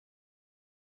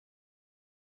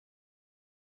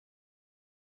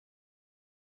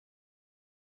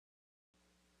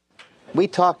we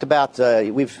talked about,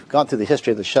 we've gone through the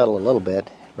history of the shuttle a little bit.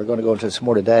 We're going to go into some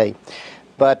more today.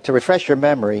 But to refresh your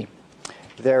memory,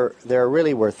 there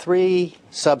really were three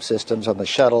subsystems on the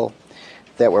shuttle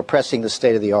that were pressing the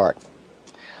state of the art.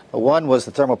 One was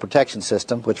the thermal protection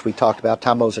system, which we talked about,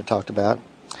 Tom Moser talked about.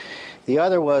 The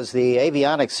other was the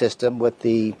avionics system with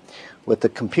the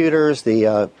computers,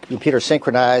 the computer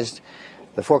synchronized,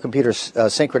 the four computers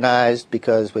synchronized,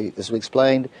 because as we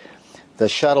explained, the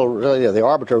shuttle really, the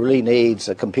orbiter really needs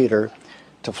a computer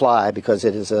to fly because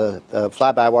it is a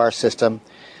fly-by-wire system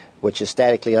which is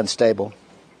statically unstable.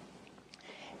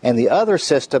 And the other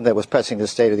system that was pressing the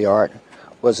state of the art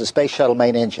was the Space Shuttle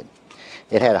main engine.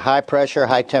 It had a high pressure,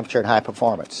 high temperature, and high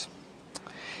performance.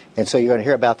 And so you're going to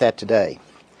hear about that today.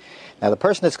 Now, the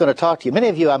person that's going to talk to you, many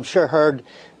of you, I'm sure, heard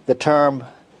the term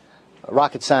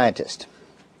rocket scientist.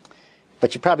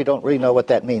 But you probably don't really know what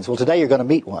that means. Well, today you're going to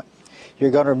meet one. You're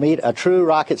going to meet a true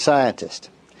rocket scientist.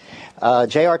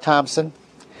 J.R. Thompson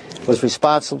was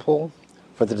responsible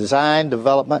for the design,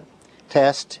 development,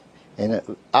 test,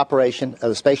 and operation of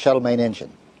the Space Shuttle main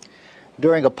engine.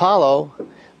 During Apollo,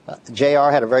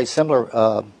 J.R. had a very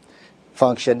similar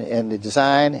function in the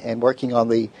design and working on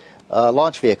the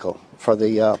launch vehicle for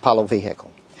the Apollo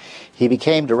vehicle. He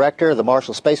became director of the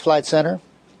Marshall Space Flight Center.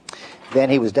 Then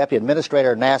he was deputy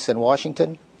administrator of NASA in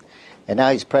Washington. And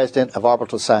now he's president of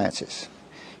Orbital Sciences.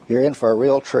 You're in for a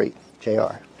real treat,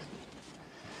 J.R.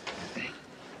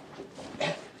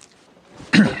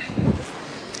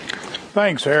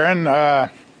 Thanks, Aaron.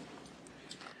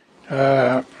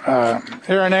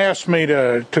 Aaron asked me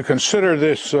to consider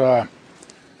this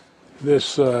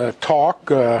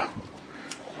talk, I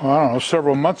don't know,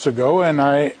 several months ago, and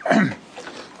I was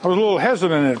a little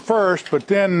hesitant at first, but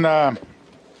then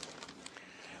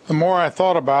the more I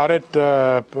thought about it,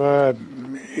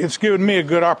 it's given me a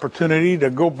good opportunity to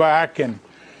go back and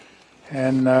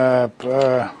kind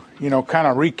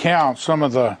of recount some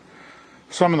of the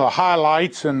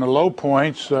highlights and the low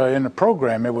points in the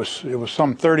program. It was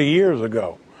some 30 years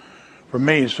ago for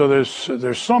me. So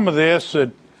there's some of this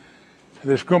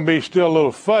that's going to be still a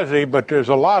little fuzzy, but there's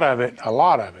a lot of it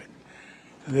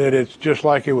that it's just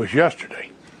like it was yesterday.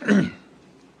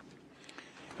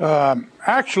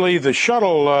 Actually, the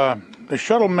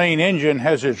shuttle main engine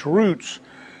has its roots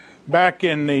back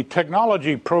in the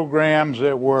technology programs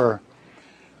that were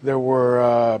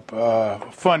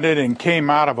funded and came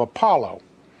out of Apollo.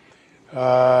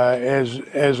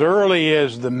 As early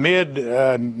as the mid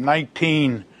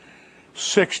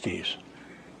 1960s,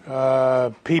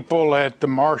 people at the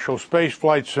Marshall Space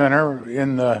Flight Center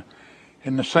in the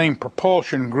same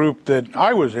propulsion group that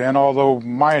I was in, although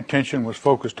my attention was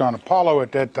focused on Apollo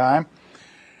at that time,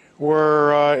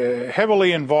 were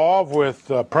heavily involved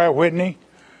with Pratt Whitney,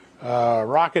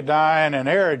 Rocketdyne, and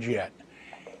Aerojet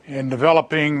in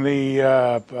developing the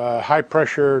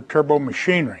high-pressure turbo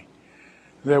machinery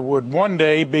that would one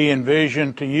day be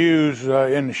envisioned to use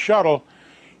in the shuttle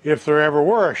if there ever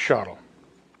were a shuttle.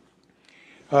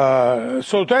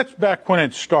 So that's back when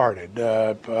it started,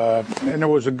 and there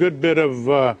was a good bit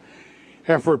of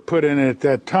effort put in it at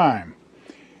that time.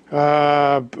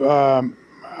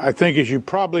 I think, as you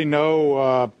probably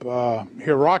know,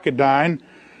 here Rocketdyne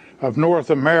of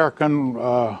North American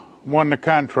won the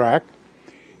contract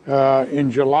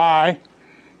in July,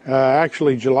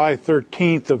 actually July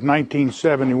 13th of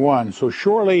 1971. So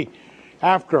shortly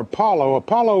after Apollo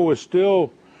was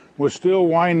still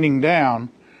winding down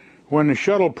when the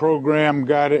shuttle program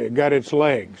got its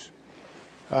legs.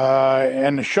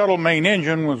 And the shuttle main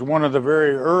engine was one of the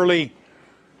very early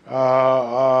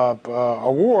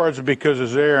awards because,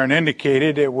 as Aaron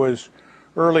indicated, it was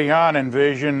early on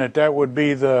envisioned that would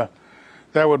be the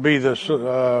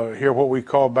here what we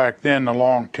call back then the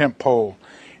long tent pole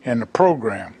in the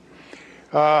program.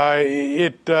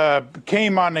 It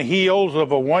came on the heels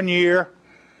of a one-year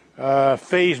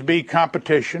Phase B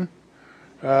competition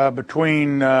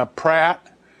between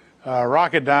Pratt,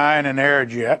 Rocketdyne, and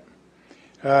Aerojet.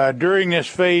 During this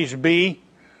Phase B,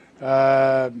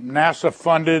 NASA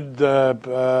funded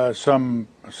some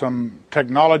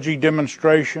technology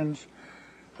demonstrations,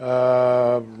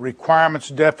 requirements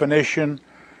definition,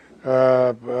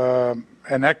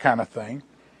 and that kind of thing.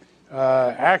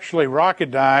 Actually,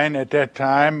 Rocketdyne at that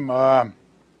time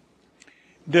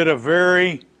did a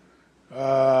very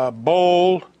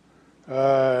bold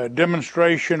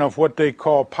demonstration of what they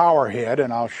call powerhead,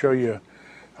 and I'll show you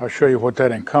what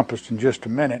that encompassed in just a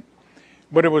minute.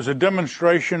 But it was a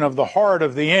demonstration of the heart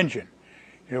of the engine.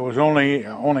 It was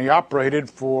only operated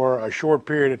for a short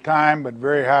period of time, but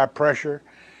very high pressure.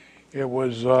 It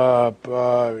was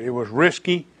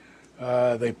risky.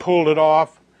 They pulled it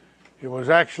off, It was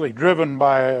actually driven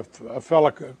by a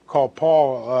fellow called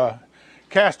Paul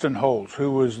Castenholz,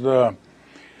 who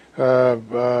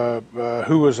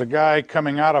was a guy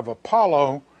coming out of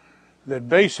Apollo that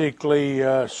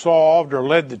basically solved, or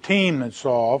led the team that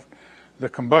solved, the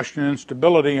combustion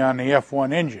instability on the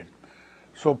F1 engine.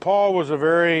 So Paul was a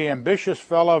very ambitious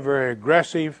fellow, very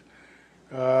aggressive,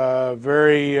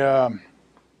 very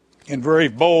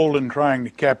bold in trying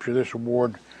to capture this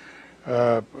award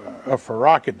for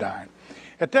Rocketdyne.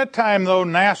 At that time, though,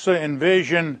 NASA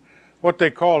envisioned what they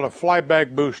called a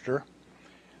flyback booster.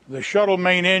 The shuttle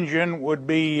main engine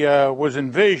was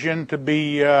envisioned to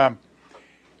be a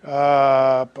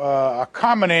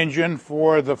common engine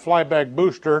for the flyback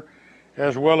booster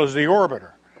as well as the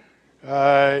orbiter.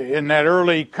 In that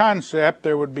early concept,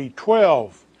 there would be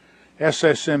 12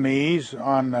 SSMEs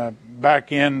on the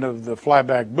back end of the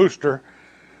flyback booster,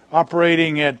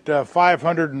 operating at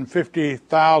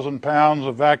 550,000 pounds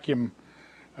of vacuum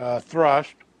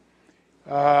thrust.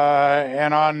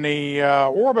 And on the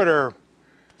orbiter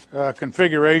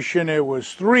configuration, it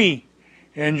was 3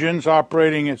 engines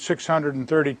operating at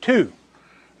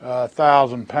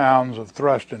 632,000 pounds of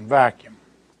thrust and vacuum.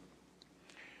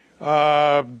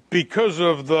 Because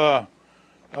of the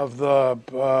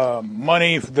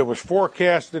money that was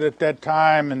forecasted at that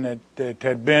time and that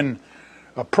had been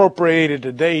appropriated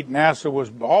to date, NASA was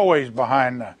always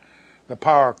behind the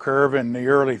power curve in the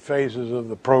early phases of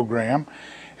the program,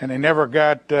 and they never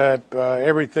got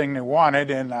everything they wanted.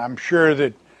 And I'm sure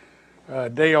that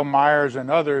Dale Myers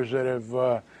and others that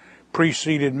have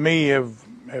preceded me have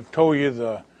told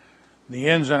you the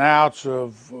ins and outs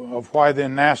of why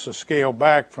then NASA scaled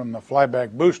back from the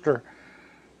flyback booster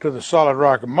to the solid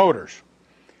rocket motors.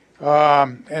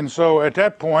 And so at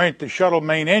that point, the shuttle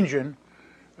main engine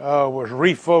was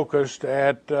refocused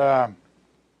at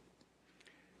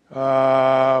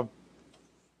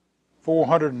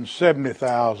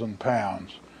 470,000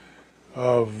 pounds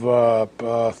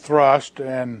of thrust,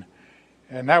 and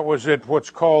that was at what's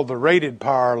called the rated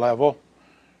power level.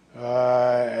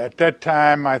 At that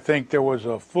time, I think there was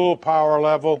a full power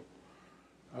level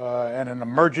and an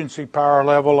emergency power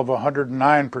level of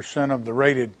 109% of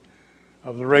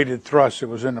the rated thrust that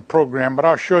was in the program. But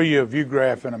I'll show you a view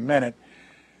graph in a minute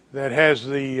that has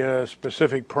the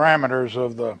specific parameters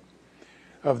of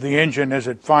the engine as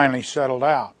it finally settled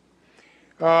out.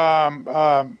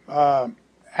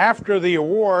 After the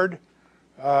award,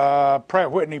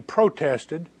 Pratt Whitney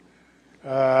protested.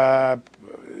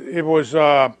 It was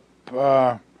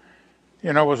it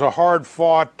was a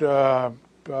hard-fought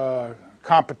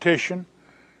competition.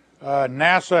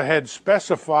 NASA had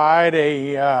specified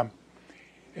that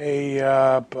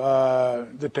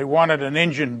they wanted an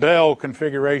engine bell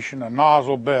configuration, a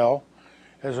nozzle bell,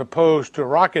 as opposed to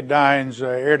Rocketdyne's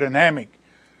aerodynamic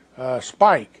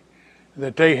spike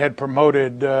that they had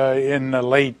promoted in the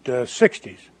late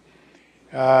 60s.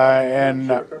 I'm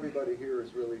sure if everybody here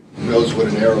knows what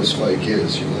an aero spike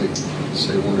is, you might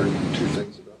say one or two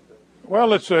things about that.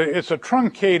 Well, it's a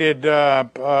truncated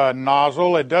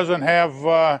nozzle. It doesn't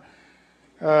have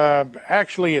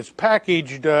actually it's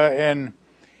packaged and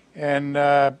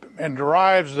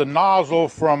derives the nozzle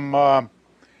from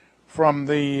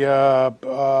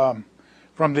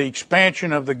the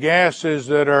expansion of the gases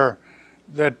that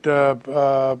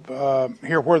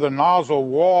here where the nozzle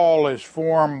wall is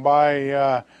formed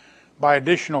by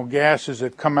additional gases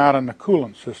that come out in the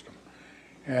coolant system,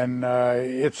 and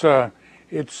it's a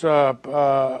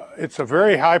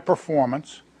very high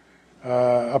performance,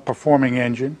 a performing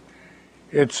engine.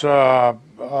 Its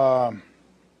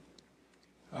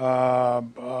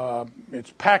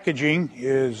packaging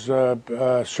is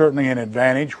certainly an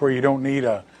advantage, where you don't need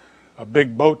a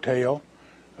big boat tail,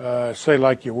 say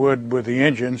like you would with the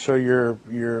engine, so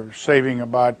you're saving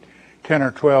about 10 or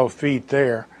 12 feet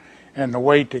there, and the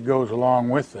weight that goes along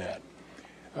with that.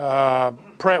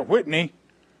 Pratt Whitney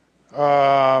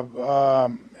had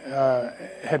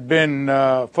been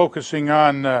focusing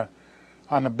on the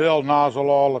bell nozzle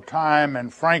all the time,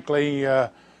 and frankly,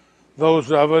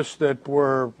 those of us that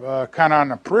were kind of on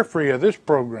the periphery of this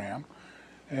program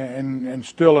and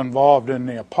still involved in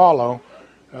the Apollo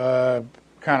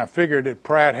kind of figured that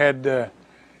Pratt had the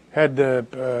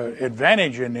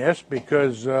advantage in this,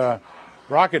 because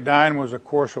Rocketdyne was, of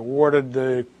course, awarded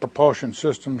the propulsion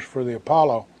systems for the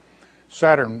Apollo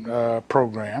Saturn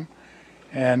program,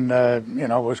 and it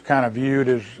was kind of viewed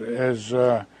as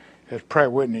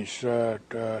Pratt Whitney's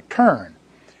turn.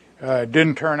 It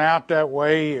didn't turn out that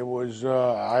way. It was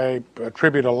I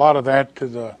attribute a lot of that to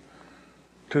the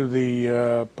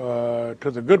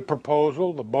good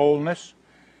proposal, the boldness,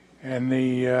 and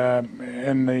the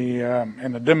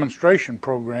demonstration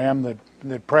program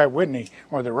that Pratt Whitney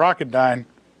or the Rocketdyne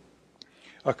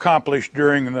accomplished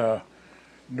during the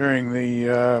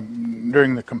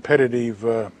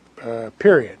competitive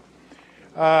period.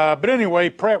 But anyway,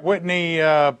 Pratt Whitney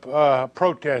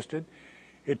protested.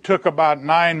 It took about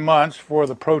 9 months for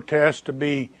the protest to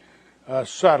be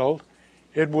settled.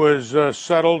 It was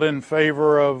settled in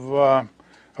favor of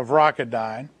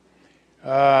Rocketdyne.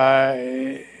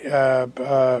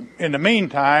 In the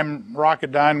meantime,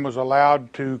 Rocketdyne was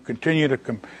allowed to continue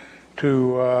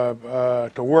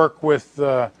to work with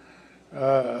the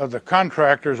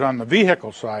contractors on the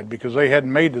vehicle side, because they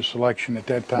hadn't made the selection at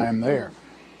that time there,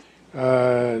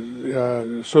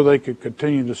 so they could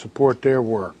continue to support their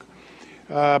work.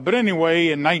 But anyway,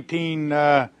 in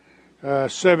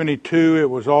 1972, it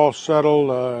was all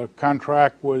settled.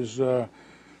 Contract was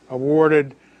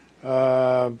awarded,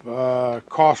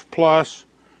 cost plus,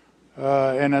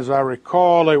 and as I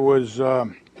recall, it was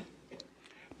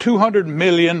 $200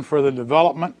 million for the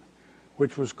development,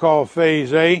 which was called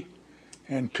Phase A,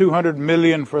 and $200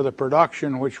 million for the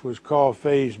production, which was called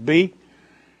Phase B.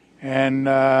 And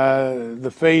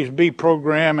the Phase B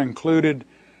program included,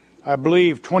 I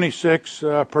believe, 26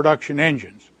 production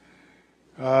engines.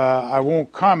 I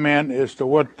won't comment as to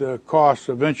what the costs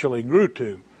eventually grew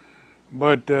to,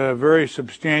 but very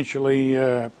substantially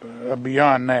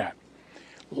beyond that.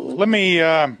 Let me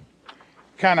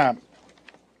kind of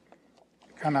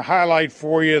highlight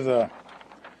for you the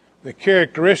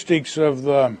characteristics of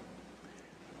the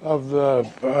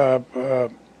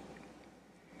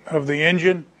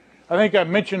engine. I think I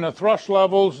mentioned the thrust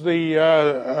levels.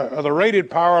 The rated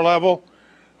power level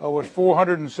was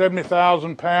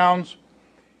 470,000 pounds.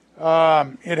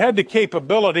 It had the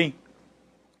capability,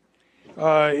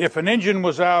 if an engine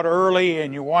was out early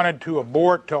and you wanted to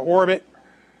abort to orbit,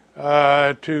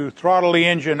 to throttle the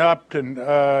engine up to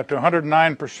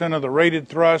 109% of the rated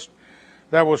thrust.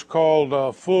 That was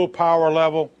called full power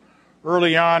level.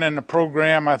 Early on in the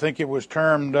program, I think it was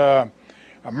termed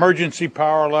emergency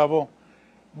power level.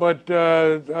 But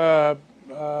at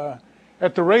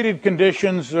the rated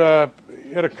conditions,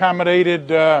 it accommodated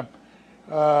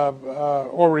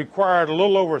or required a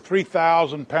little over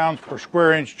 3,000 pounds per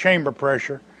square inch chamber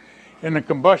pressure in the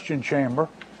combustion chamber.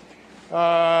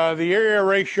 The area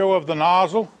ratio of the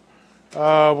nozzle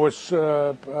was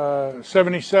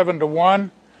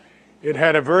 77:1. It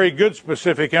had a very good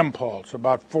specific impulse,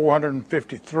 about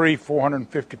 453,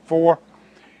 454.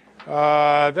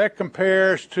 That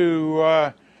compares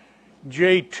to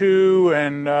J2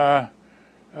 and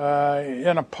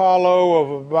in Apollo of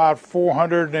about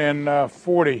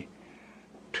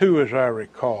 442, as I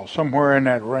recall, somewhere in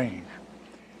that range.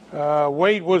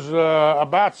 Weight was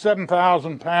about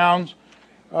 7,000 pounds.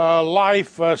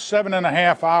 Life,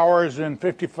 7.5 hours and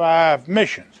 55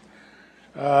 missions.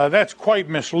 That's quite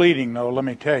misleading, though, let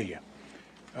me tell you.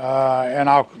 And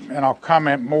I'll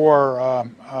comment more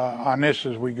on this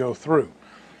as we go through.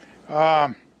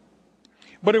 But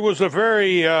it was a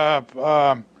very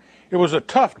it was a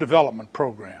tough development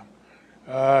program.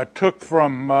 Took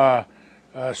from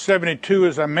 72,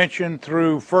 as I mentioned,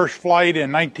 through first flight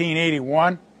in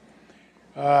 1981.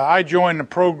 I joined the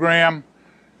program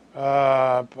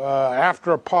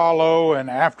after Apollo and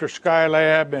after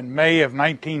Skylab in May of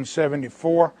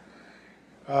 1974,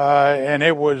 and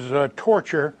it was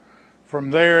torture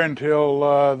from there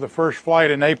until the first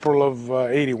flight in April of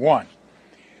 81.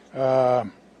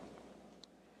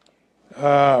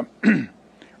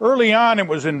 Early on, it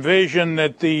was envisioned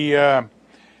that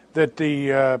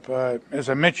as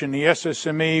I mentioned, the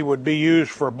SSME would be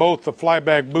used for both the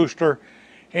flyback booster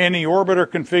and the orbiter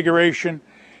configuration.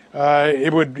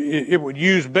 It would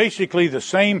use basically the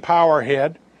same power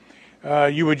head.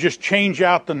 You would just change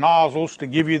out the nozzles to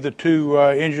give you the two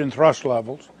engine thrust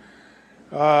levels,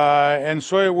 and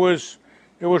so it was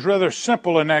rather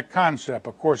simple in that concept.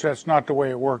 Of course, that's not the way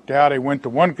it worked out. It went to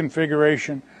one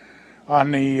configuration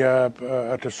on the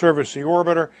to service the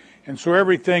orbiter, and so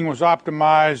everything was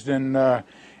optimized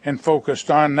and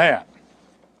focused on that.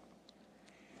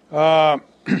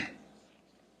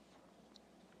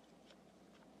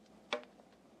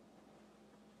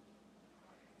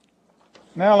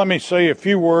 Now let me say a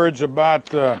few words about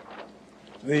the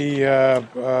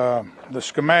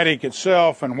schematic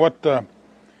itself and what the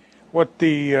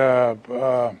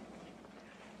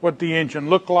engine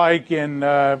looked like in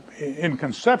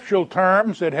conceptual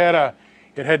terms. It had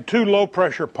two low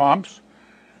pressure pumps,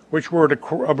 which were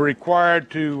required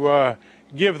to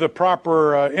give the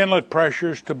proper inlet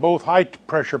pressures to both high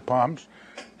pressure pumps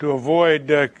to avoid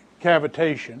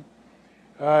cavitation.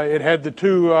 It had the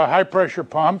two high pressure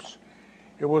pumps,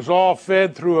 It was all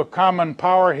fed through a common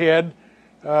power head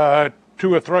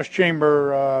to a thrust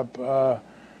chamber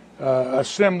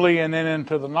assembly and then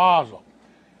into the nozzle.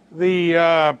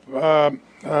 Here,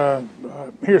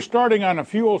 starting on the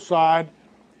fuel side,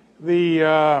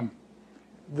 the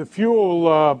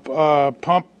fuel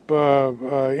pump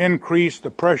increased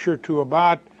the pressure to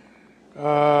about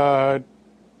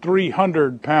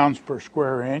 300 pounds per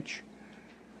square inch,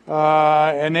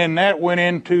 and then that went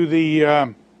into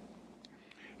the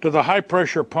high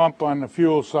pressure pump on the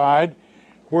fuel side,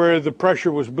 where the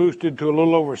pressure was boosted to a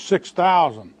little over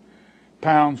 6,000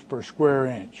 pounds per square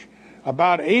inch.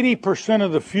 About 80%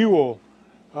 of the fuel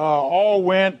all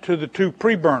went to the two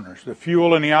pre-burners, the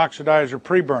fuel and the oxidizer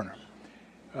pre-burner,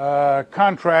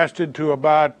 contrasted to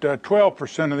about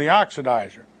 12% of the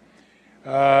oxidizer.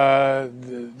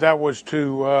 That was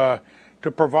to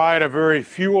provide a very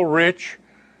fuel-rich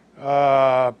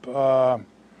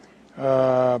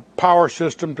power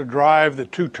system to drive the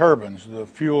two turbines, the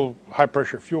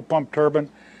high-pressure fuel pump turbine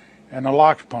and the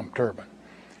LOX pump turbine.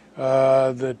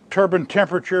 The turbine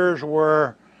temperatures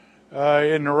were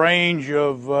in the range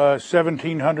of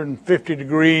 1,750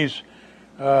 degrees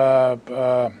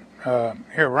here,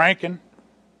 Rankin.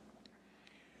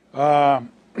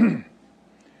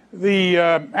 The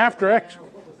after X.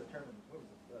 What was the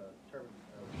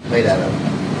turbine made out of?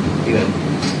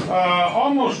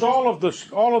 Almost all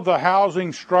of the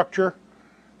housing structure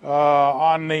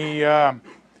on the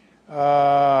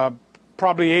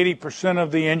probably 80%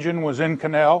 of the engine was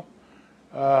Inconel.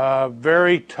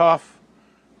 Very tough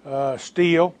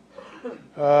steel.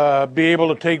 Be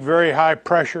able to take very high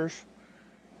pressures.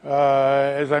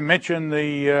 As I mentioned,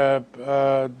 the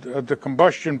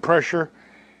combustion pressure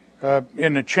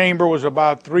in the chamber was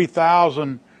about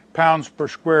 3,000 pounds per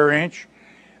square inch.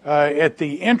 At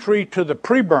the entry to the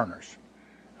pre-burners,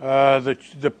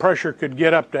 the pressure could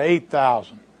get up to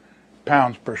 8,000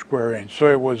 pounds per square inch.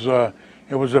 So it was a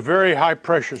very high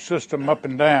pressure system up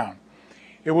and down.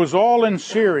 It was all in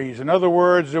series. In other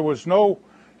words, there was no,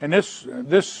 and this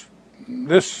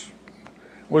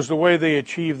was the way they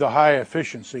achieved the high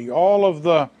efficiency. All of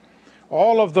the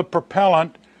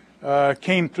propellant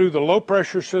came through the low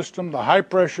pressure system, the high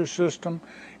pressure system,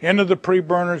 into the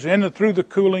pre-burners, through the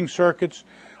cooling circuits,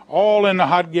 all in the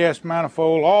hot gas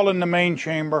manifold, all in the main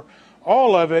chamber.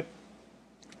 All of it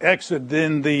exited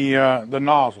in the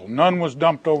nozzle. None was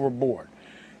dumped overboard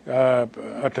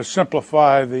to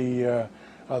simplify the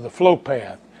flow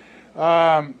path.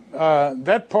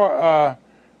 That part,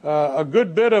 a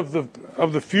good bit of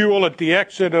the fuel at the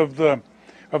exit of the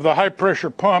high pressure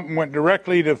pump went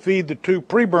directly to feed the two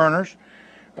pre-burners.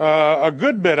 A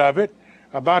good bit of it,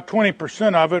 about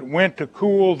 20% of it, went to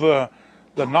cool the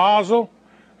nozzle,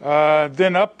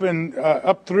 then up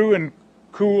through and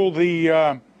cool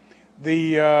drove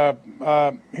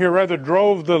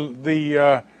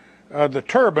the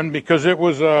turbine, because it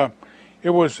was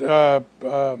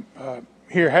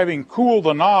here, having cooled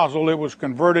the nozzle, it was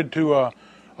converted to a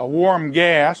warm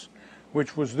gas,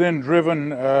 which was then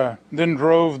then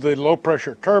drove the low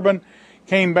pressure turbine,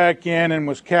 came back in and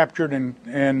was captured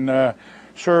and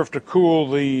served to cool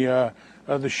the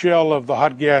shell of the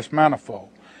hot gas manifold.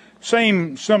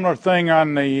 Similar thing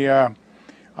on the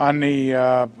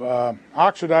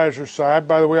oxidizer side.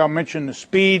 By the way, I'll mention the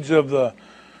speeds of the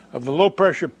low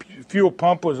pressure fuel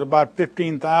pump was about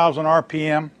 15,000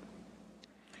 RPM.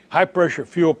 High pressure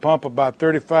fuel pump about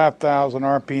 35,000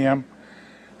 RPM.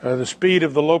 The speed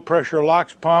of the low pressure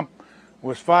LOX pump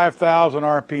was 5,000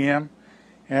 RPM,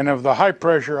 and of the high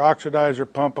pressure oxidizer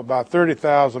pump about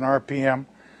 30,000 RPM.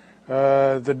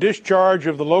 The discharge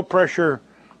of the low pressure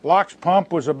LOX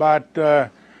pump was about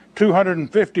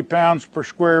 250 pounds per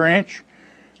square inch.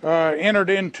 Entered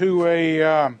into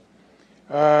to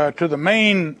the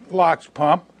main LOX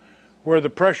pump, where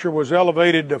the pressure was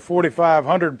elevated to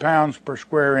 4,500 pounds per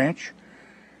square inch.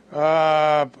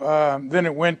 Then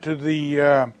it went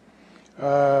to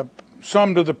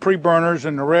some to the pre-burners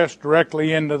and the rest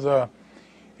directly into the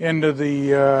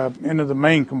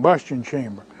main combustion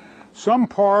chamber. Some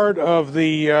part of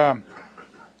the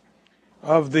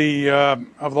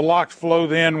LOX flow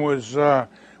then was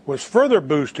further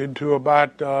boosted to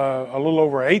about a little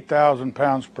over 8,000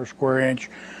 pounds per square inch,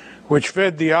 which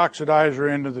fed the oxidizer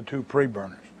into the two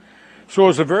pre-burners. So it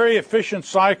was a very efficient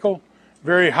cycle,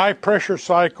 very high pressure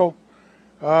cycle.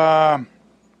 A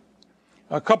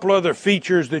couple other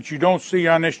features that you don't see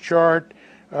on this chart.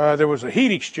 There was a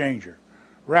heat exchanger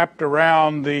wrapped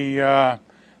around the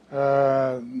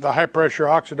high pressure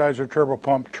oxidizer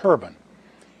turbopump turbine,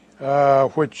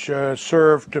 which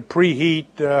served to preheat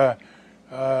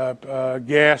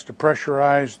gas to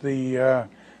pressurize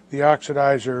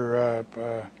oxidizer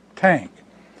tank.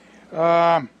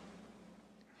 I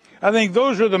think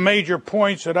those are the major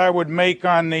points that I would make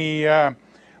on the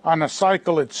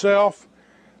cycle itself.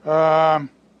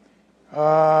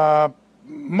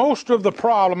 Most of the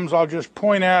problems, I'll just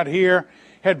point out here,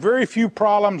 had very few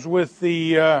problems with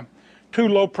the 2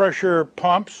 low-pressure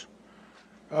pumps.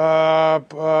 A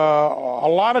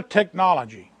lot of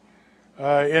technology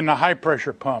in the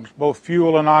high-pressure pumps, both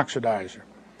fuel and oxidizer.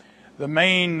 The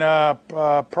main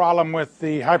problem with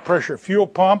the high-pressure fuel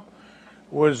pump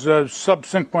was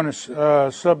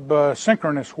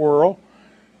subsynchronous whirl,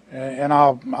 and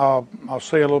I'll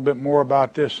say a little bit more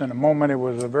about this in a moment. It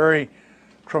was a very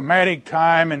traumatic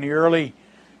time in the early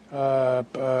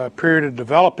period of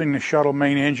developing the shuttle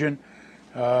main engine.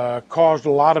 Caused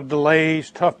a lot of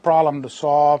delays, tough problem to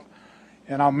solve,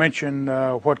 and I'll mention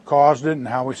what caused it and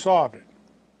how we solved it.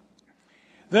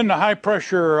 Then the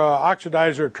high-pressure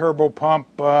oxidizer turbo pump,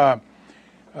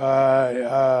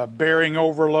 bearing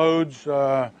overloads,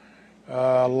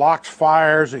 locks,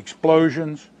 fires,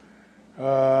 explosions.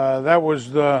 That was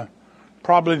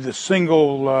probably the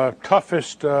single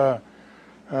toughest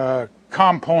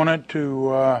component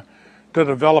to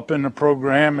develop in the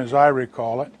program, as I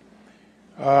recall it.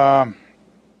 I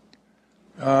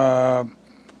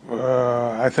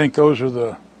think those are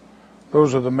the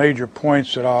major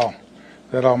points that I'll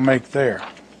make there.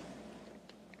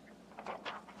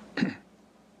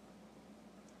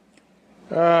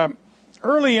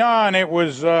 Early on, it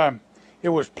was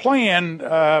planned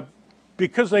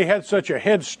because they had such a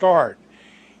head start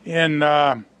in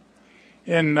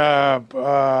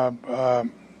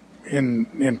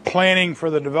planning for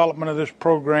the development of this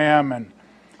program, and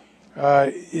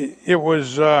it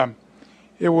was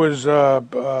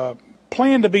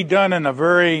planned to be done in a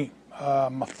very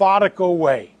methodical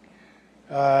way,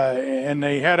 and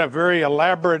they had a very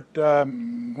elaborate.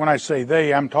 When I say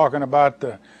they, I'm talking about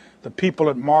the people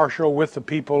at Marshall with the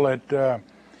people at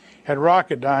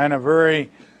Rocketdyne, a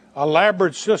very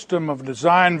elaborate system of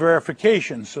design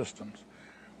verification systems,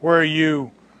 where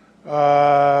you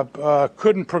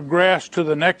couldn't progress to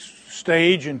the next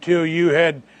stage until you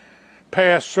had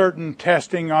passed certain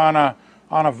testing on a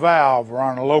valve or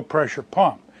on a low pressure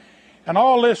pump. And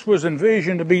all this was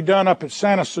envisioned to be done up at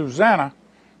Santa Susana,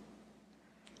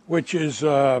 which is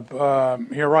here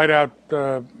right out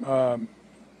a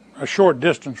short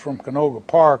distance from Canoga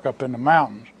Park up in the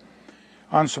mountains,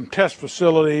 on some test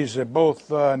facilities that both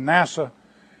NASA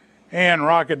and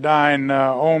Rocketdyne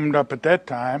owned up at that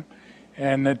time,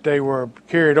 and that they were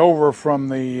carried over from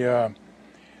the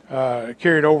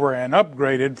carried over and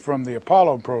upgraded from the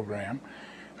Apollo program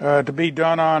to be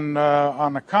done on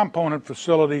the component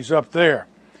facilities up there.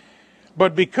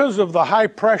 But because of the high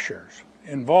pressures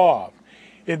involved,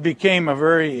 it became a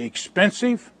very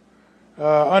expensive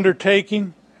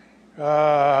undertaking,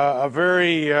 a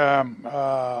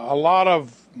lot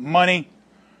of money,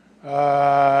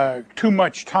 too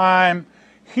much time,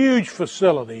 huge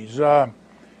facilities,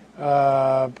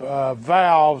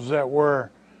 valves that were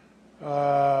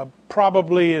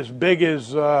probably as big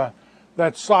as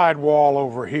that sidewall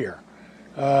over here,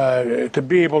 to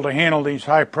be able to handle these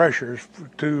high pressures,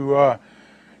 to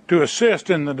assist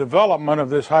in the development of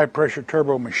this high pressure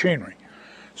turbo machinery.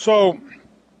 So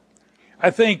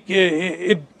I think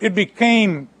it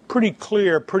became pretty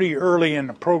clear pretty early in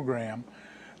the program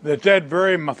that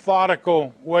very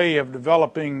methodical way of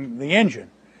developing the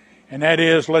engine, and that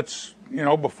is, let's,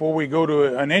 before we go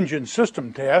to an engine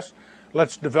system test,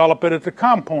 let's develop it at the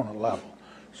component level.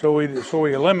 So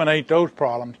we eliminate those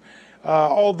problems.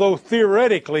 Although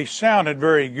theoretically sounded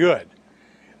very good,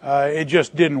 it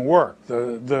just didn't work.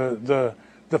 The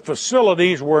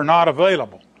facilities were not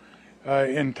available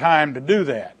in time to do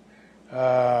that,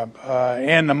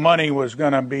 and the money was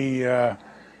going to be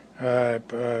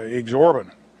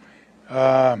exorbitant.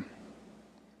 Kind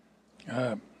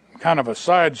of a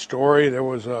side story. There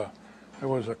was a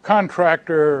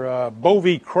contractor,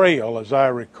 Bovie Crail, as I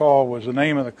recall, was the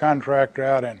name of the contractor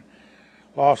out in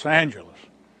Los Angeles.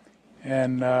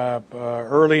 And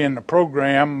early in the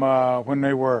program, when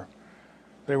they were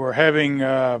having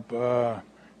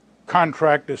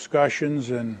contract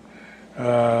discussions, and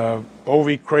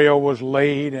Bovie Crail was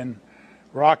laid, and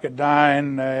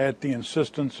Rocketdyne, at the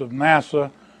insistence of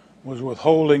NASA, was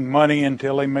withholding money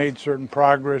until they made certain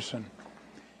progress,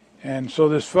 and so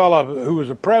this fellow who was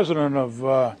the president of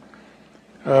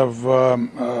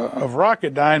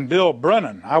Rocketdyne, Bill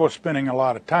Brennan, I was spending a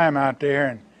lot of time out there,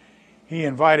 and he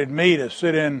invited me to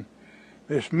sit in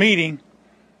this meeting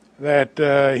that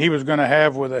he was going to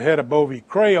have with the head of Bovie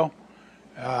Crail,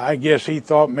 I guess he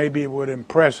thought maybe it would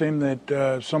impress him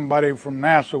that somebody from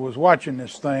NASA was watching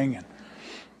this thing. And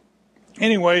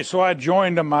anyway, so I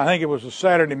joined him. I think it was a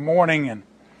Saturday morning,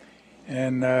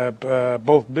 and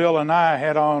both Bill and I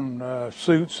had on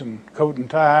suits and coat and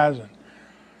ties,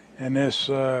 and this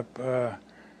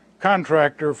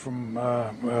contractor from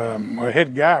a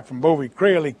head guy from Bovey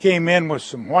Creel, he came in with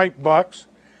some white bucks.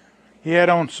 He had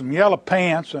on some yellow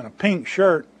pants and a pink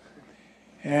shirt,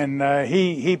 and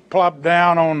he plopped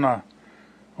down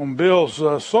on Bill's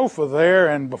sofa there,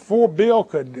 and before Bill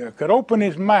could open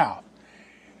his mouth,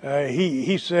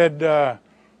 he said,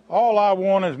 "All I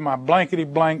want is my blankety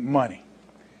blank money."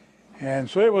 And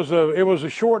so it was a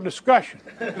short discussion.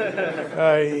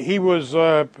 He was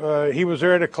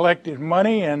there to collect his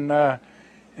money, and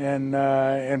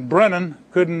Brennan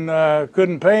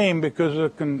couldn't pay him because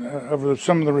of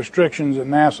some of the restrictions that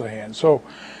NASA had. So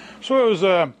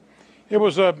it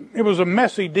was a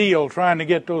messy deal trying to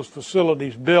get those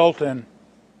facilities built, and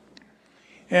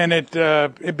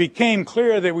it became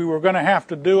clear that we were going to have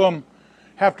to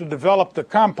develop the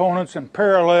components in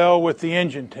parallel with the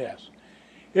engine tests.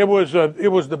 It was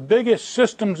the biggest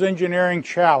systems engineering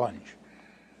challenge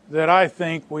that I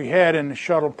think we had in the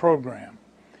shuttle program.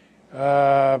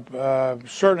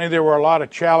 Certainly there were a lot of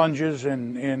challenges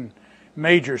in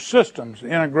major systems,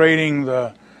 integrating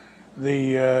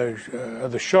the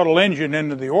shuttle engine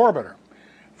into the orbiter,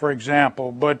 for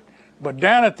example. But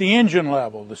down at the engine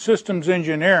level, the systems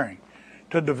engineering,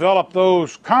 to develop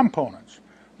those components,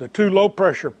 the 2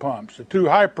 low-pressure pumps, the 2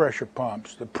 high-pressure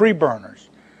pumps, the pre-burners,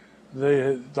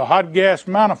 the hot gas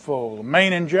manifold, the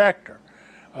main injector,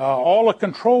 all the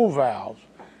control valves,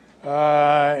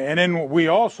 and then we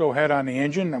also had on the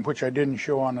engine, which I didn't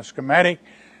show on the schematic,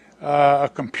 a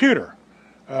computer,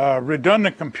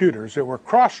 redundant computers that were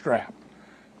cross-strapped,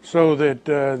 so that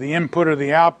the input or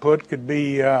the output could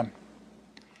be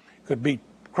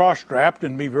cross-strapped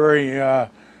and be very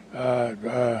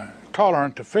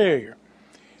tolerant to failure.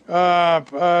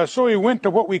 So we went to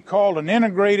what we called an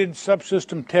Integrated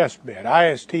Subsystem Test Bed,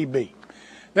 ISTB.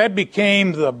 That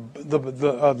became the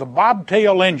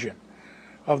bobtail engine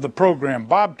of the program.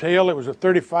 Bobtail, it was a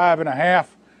 35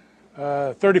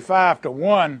 to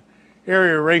 1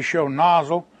 area ratio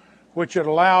nozzle, which it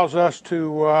allows us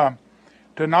to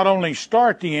not only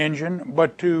start the engine,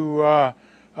 but to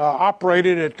operate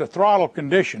it at the throttle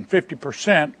condition,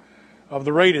 50% of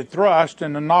the rated thrust,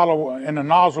 and the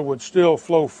nozzle would still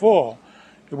flow full.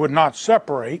 It would not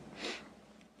separate.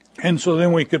 And so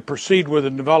then we could proceed with the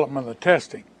development of the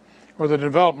testing, or the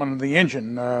development of the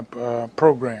engine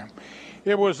program.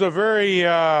 It was a very it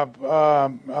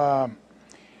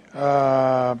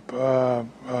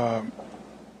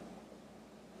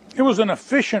was an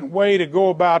efficient way to go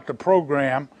about the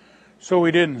program, so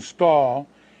we didn't stall.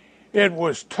 It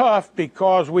was tough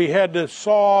because we had to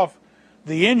solve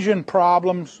the engine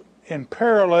problems in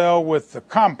parallel with the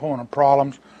component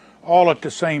problems all at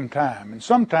the same time. And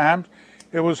sometimes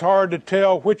it was hard to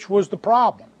tell which was the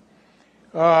problem.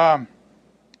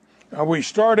 We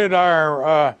started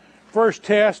our first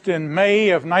test in May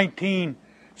of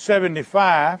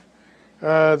 1975.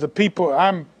 The people,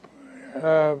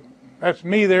 that's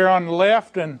me there on the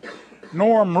left, and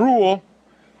Norm Rule,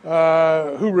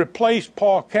 who replaced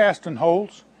Paul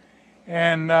Castenholz,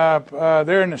 and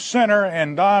there in the center,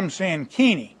 and Dom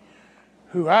Sanchini,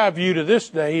 who I view to this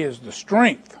day as the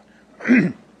strength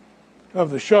of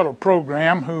the shuttle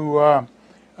program, who, or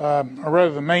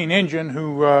rather the main engine,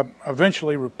 who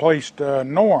eventually replaced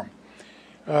Norm.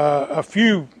 A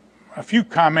few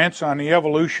comments on the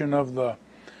evolution of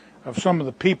some of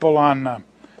the people on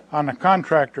the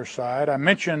contractor side. I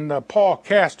mentioned Paul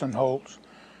Castenholz,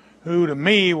 who to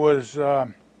me was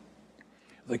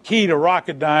the key to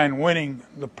Rocketdyne winning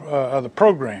the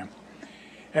program.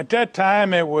 At that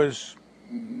time, it was,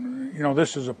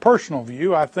 this is a personal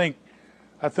view. I think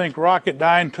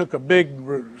Rocketdyne took a big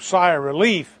sigh of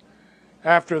relief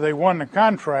after they won the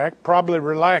contract, probably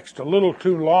relaxed a little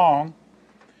too long,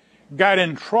 got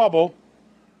in trouble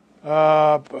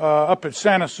up at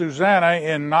Santa Susana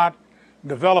in not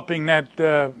developing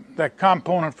that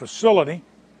component facility.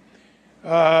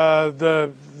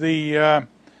 The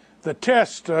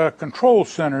test control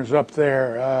centers up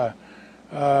there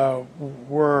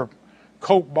were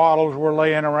Coke bottles were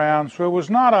laying around, so it was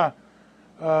not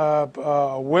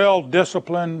a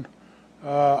well-disciplined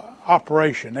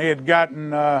operation. They had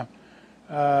gotten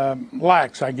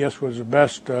lax, I guess was the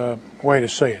best way to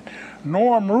say it.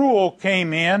 Norm Rule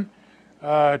came in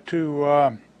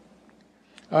to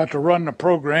run the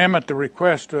program at the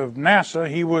request of NASA.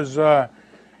 He was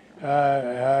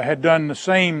had done the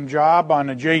same job on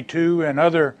the J2 and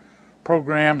other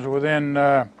programs within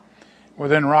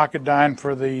Rocketdyne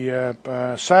for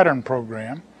the Saturn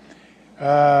program,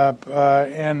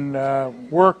 and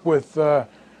work with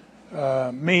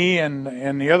me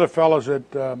and the other fellows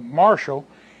at Marshall,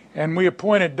 and we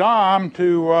appointed Dom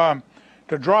to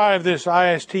drive this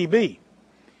ISTB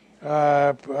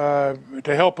to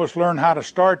help us learn how to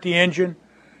start the engine,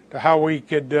 to how we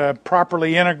could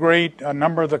properly integrate a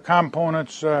number of the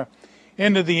components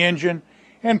into the engine,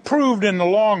 and proved in the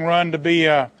long run to be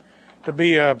a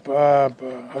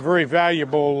very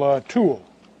valuable tool.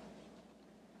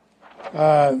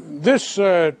 This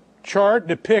chart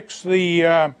depicts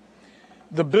the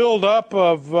buildup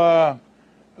of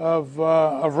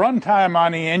runtime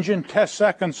on the engine. Test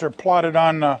seconds are plotted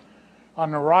on the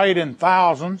right in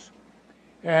thousands,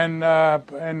 and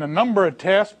the number of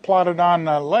tests plotted on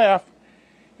the left,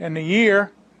 and the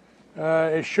year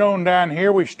is shown down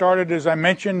here. We started, as I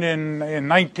mentioned, in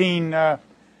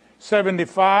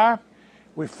 1975.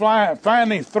 We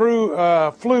finally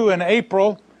flew in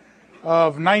April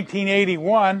of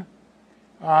 1981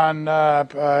 on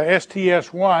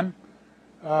STS-1.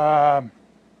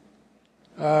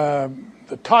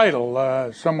 The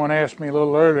title, someone asked me a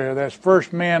little earlier, that's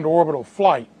First Manned Orbital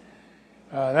Flight.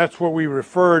 That's what we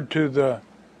referred to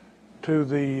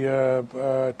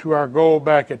our goal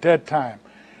back at that time.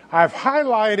 I've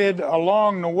highlighted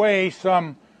along the way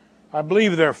some, I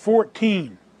believe there are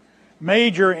 14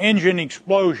 major engine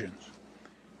explosions,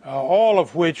 all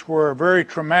of which were very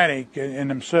traumatic in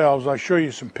themselves. I'll show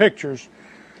you some pictures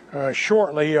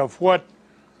shortly of what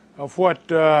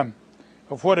an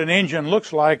engine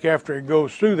looks like after it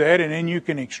goes through that, and then you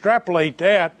can extrapolate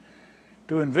that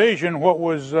to envision what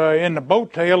was in the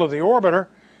boat tail of the orbiter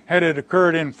had it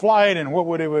occurred in flight, and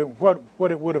what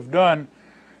it would have done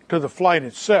to the flight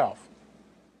itself.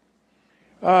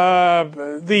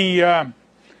 The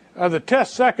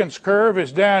test seconds curve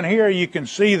is down here. You can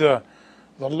see the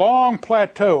long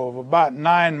plateau of about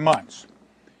 9 months,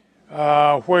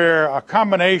 where a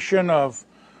combination of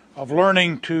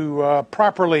learning to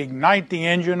properly ignite the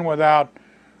engine without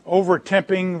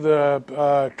over-temping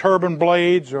the turbine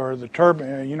blades or the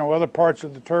turbine, other parts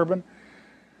of the turbine,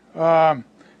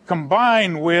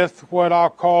 combined with what I'll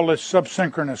call this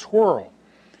subsynchronous whirl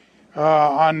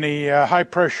on the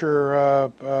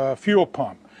high-pressure fuel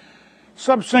pump.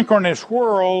 Subsynchronous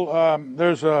whirl,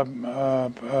 there's a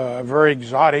very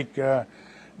exotic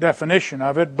definition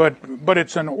of it, but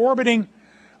it's an orbiting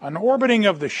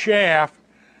of the shaft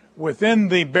within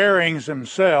the bearings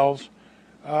themselves,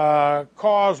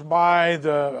 caused by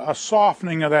a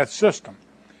softening of that system.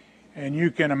 And you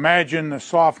can imagine the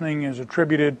softening is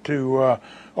attributed to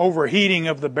overheating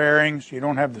of the bearings. You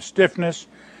don't have the stiffness,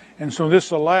 and so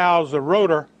this allows the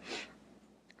rotor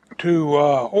to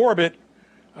orbit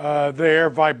there.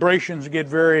 Vibrations get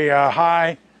very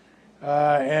high,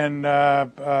 and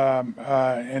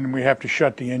we have to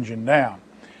shut the engine down.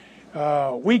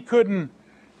 We couldn't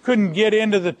get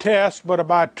into the test, but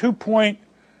about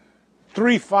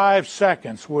 2.35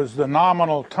 seconds was the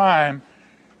nominal time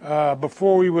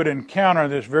before we would encounter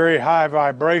this very high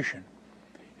vibration,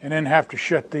 and then have to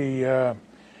shut the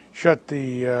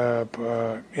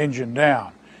engine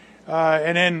down.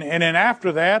 And then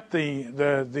after that,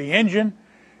 the engine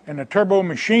and the turbo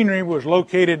machinery was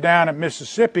located down at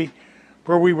Mississippi,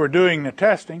 where we were doing the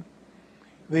testing.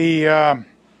 You'd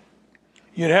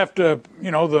have to,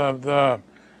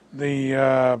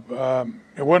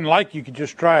 it wasn't like you could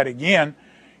just try it again.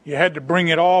 You had to bring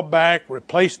it all back,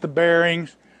 replace the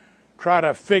bearings, try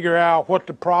to figure out what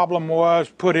the problem was,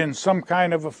 put in some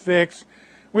kind of a fix.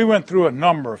 We went through a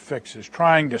number of fixes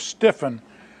trying to stiffen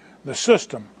the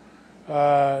system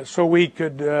so we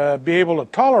could be able to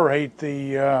tolerate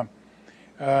and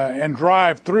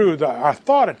drive through. Our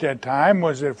thought at that time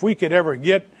was that if we could ever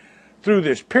get through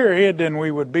this period, then we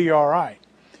would be all right.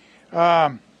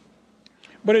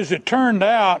 But as it turned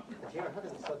out, how did the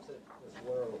subsynchronous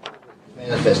whirl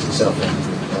manifest itself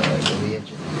in the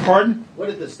engine? Pardon? What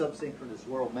did the subsynchronous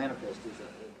whirl manifest as a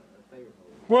favorable?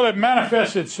 Well, it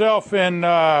manifests itself in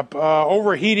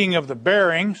overheating of the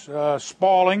bearings,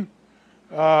 spalling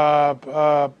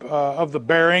of the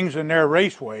bearings and their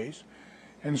raceways.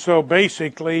 And so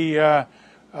basically,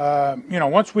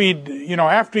 once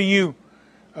after you,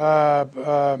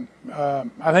 I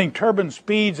think turbine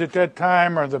speeds at that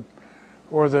time, or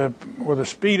the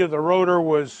speed of the rotor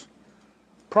was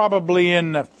probably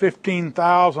in the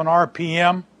 15,000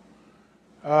 RPM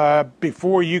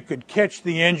before you could catch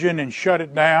the engine and shut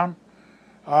it down,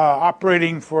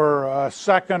 operating for a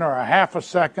second or a half a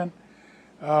second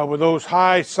with those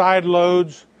high side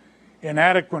loads,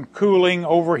 inadequate cooling,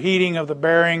 overheating of the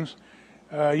bearings.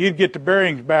 you'd get the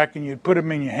bearings back and you'd put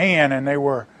them in your hand, and they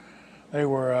were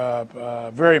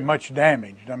very much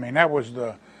damaged. I mean, that was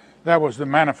the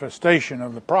manifestation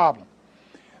of the problem.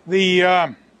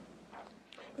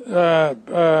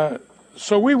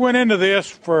 So we went into this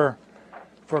for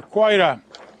quite a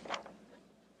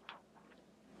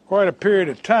period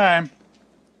of time.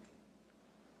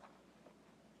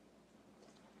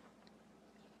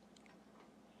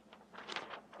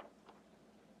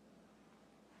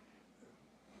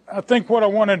 I think what I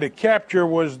wanted to capture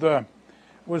was the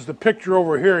picture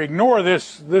over here. Ignore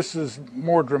this. This is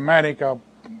more dramatic. I'll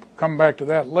come back to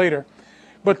that later.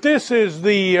 But this is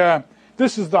the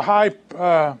high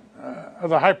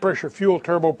pressure fuel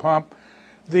turbo pump.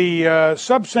 The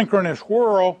subsynchronous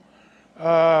whirl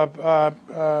and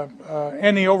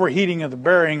the overheating of the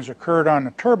bearings occurred on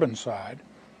the turbine side.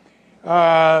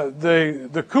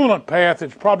 The coolant path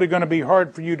is probably going to be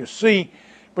hard for you to see,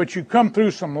 but you come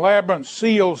through some labyrinth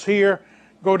seals here,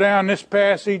 go down this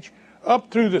passage,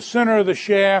 up through the center of the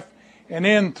shaft, and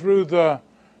in through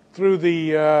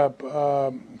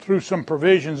some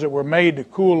provisions that were made to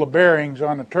cool the bearings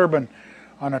on a turbine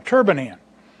end.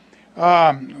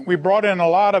 We brought in a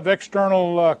lot of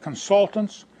external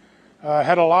consultants,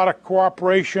 had a lot of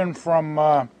cooperation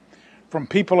from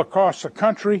people across the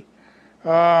country.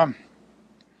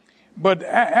 But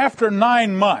after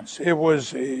 9 months, it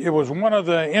was one of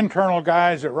the internal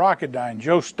guys at Rocketdyne,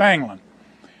 Joe Stanglin,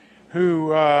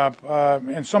 who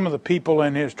and some of the people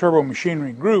in his turbo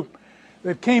machinery group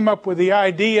that came up with the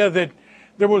idea that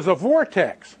there was a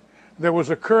vortex that was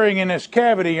occurring in this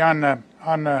cavity on a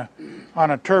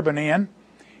turbine end,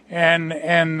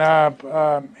 and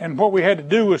what we had to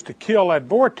do was to kill that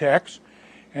vortex,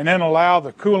 and then allow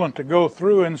the coolant to go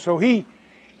through. And so he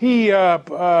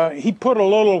put a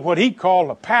little, what he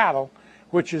called a paddle,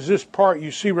 which is this part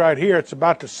you see right here. It's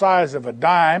about the size of a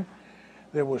dime,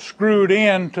 that was screwed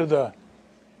in to the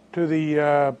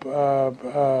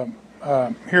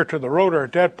rotor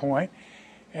at that point.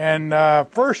 And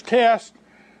first test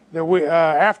that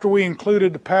after we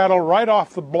included the paddle right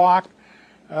off the block,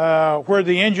 where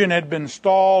the engine had been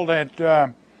stalled at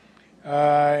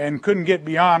and couldn't get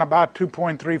beyond about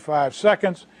 2.35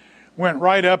 seconds, went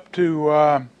right up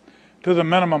to the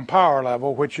minimum power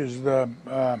level, which is the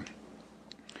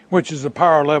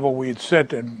power level we had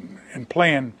set and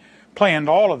planned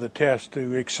all of the tests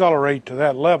to accelerate to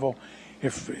that level,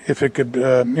 if it could,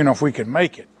 if we could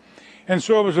make it. And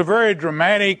so it was a very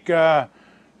dramatic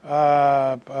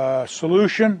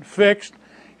solution, fixed,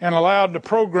 and allowed the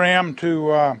program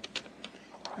to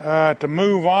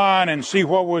move on and see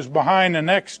what was behind the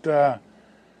next, the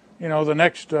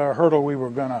next hurdle we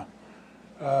were going to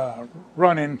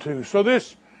run into. So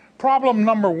this problem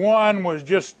number one was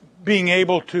just being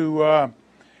able to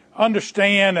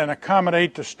understand and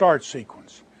accommodate the start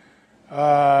sequence.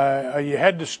 You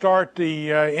had to start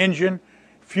the engine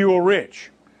fuel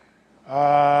rich.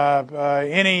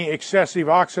 Any excessive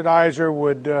oxidizer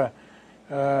would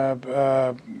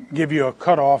give you a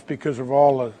cutoff because of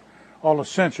all the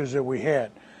sensors that we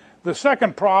had. The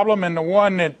second problem, and the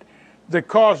one that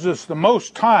caused us the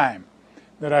most time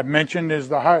that I've mentioned, is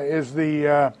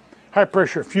the high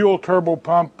pressure fuel turbo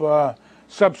pump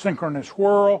subsynchronous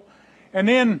whirl. And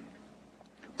then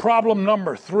problem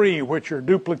number three, which are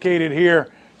duplicated here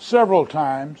several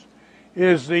times,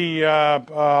 is the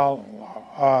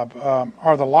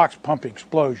LOX pump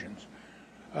explosions.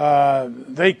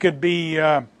 They could be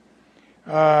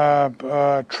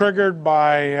triggered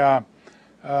by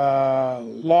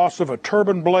loss of a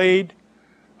turbine blade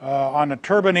on the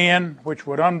turbine end, which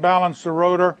would unbalance the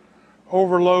rotor,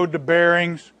 overload the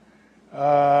bearings,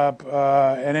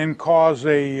 and then cause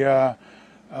a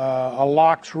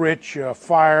LOX-rich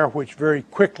fire, which very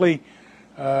quickly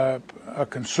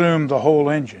consumed the whole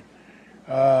engine.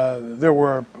 There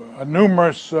were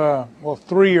numerous, four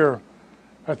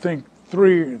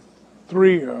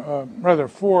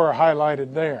are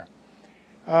highlighted there.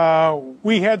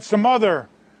 We had some other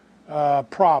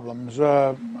problems.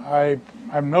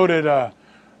 I've noted a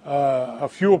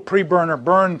fuel preburner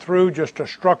burn through, just a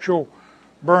structural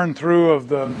burn through of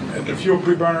the fuel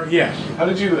preburner. Yes. How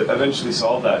did you eventually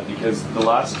solve that? Because the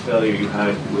last failure you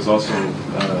had was also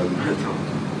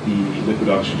the liquid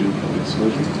oxygen pump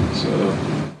explosion. So.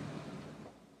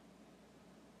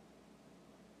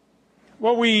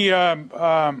 Well,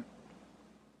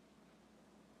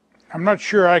 I'm not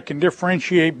sure I can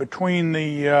differentiate between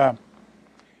the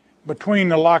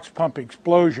LOX pump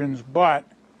explosions, but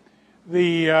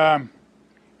the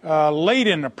late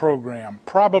in the program,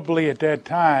 probably at that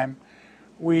time,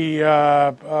 we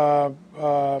had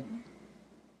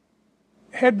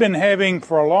been having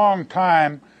for a long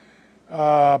time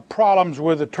problems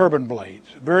with the turbine blades,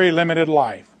 very limited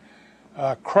life.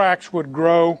 Cracks would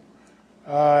grow.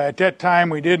 At that time,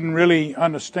 we didn't really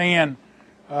understand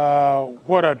how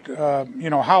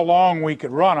long we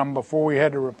could run them before we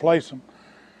had to replace them.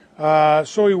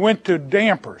 So we went to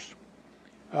dampers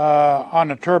on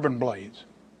the turbine blades.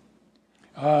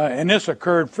 And this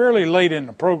occurred fairly late in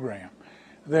the program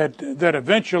that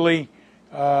eventually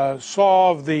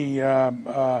solved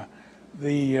the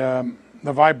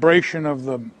vibration of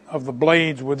the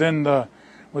blades within the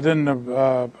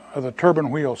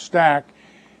turbine wheel stack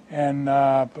and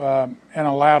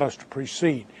allowed us to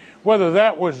proceed. Whether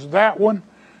that was that one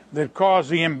that caused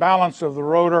the imbalance of the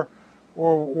rotor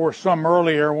or some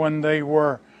earlier when they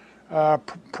were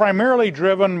primarily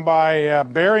driven by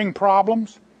bearing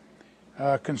problems.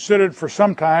 Considered for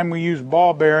some time, we used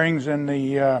ball bearings in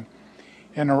the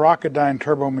Rocketdyne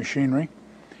turbo machinery.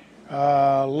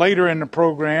 Later in the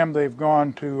program, they've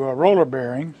gone to roller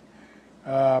bearings.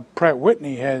 Pratt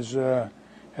Whitney has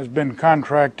been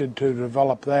contracted to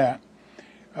develop that.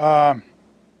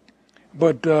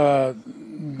 But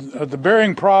the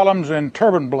bearing problems in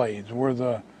turbine blades were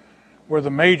the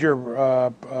major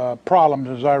problems,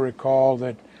 as I recall,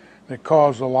 that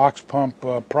caused the LOX pump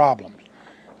problems.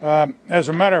 As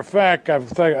a matter of fact,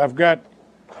 I've got.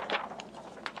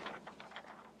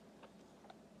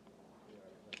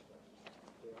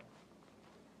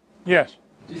 Yes.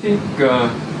 Do you think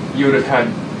you would have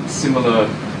had similar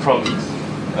problems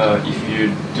if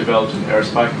you developed an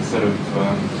aerospike instead of?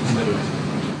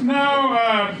 No,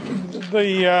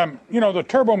 the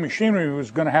turbo machinery was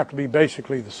going to have to be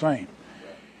basically the same,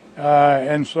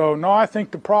 and so no, I think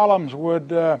the problems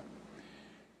would.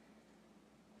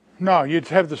 No, you'd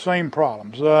have the same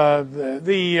problems.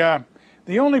 The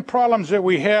only problems that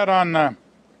we had on the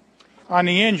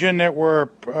engine that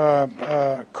were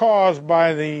caused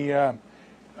by the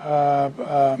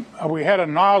we had a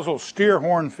nozzle steer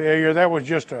horn failure. That was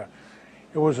just a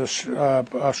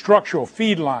structural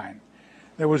feed line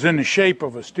that was in the shape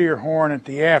of a steer horn at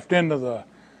the aft end of the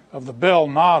bell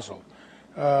nozzle.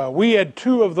 We had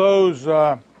two of those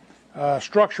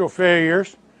structural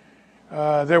failures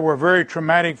that were very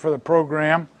traumatic for the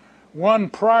program. One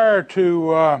prior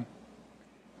to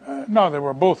no, they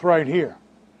were both right here.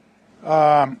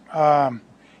 And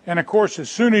of course, as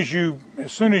soon as you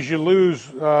lose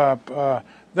the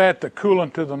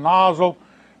coolant to the nozzle,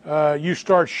 you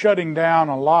start shutting down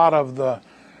a lot of the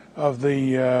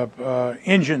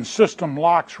engine system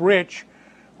LOX rich,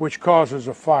 which causes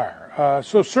a fire.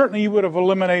 So certainly you would have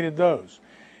eliminated those.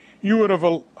 You would have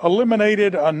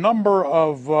eliminated a number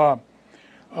of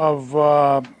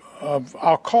I'll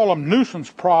call them nuisance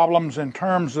problems in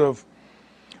terms of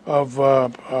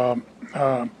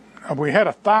we had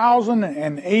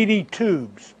 1,080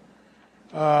 tubes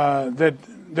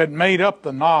that made up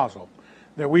the nozzle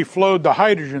that we flowed the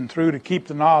hydrogen through to keep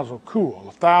the nozzle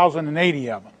cool, 1,080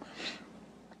 of them.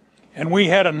 And we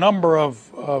had a number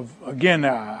of again,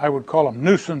 I would call them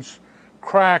nuisance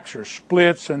cracks or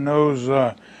splits in those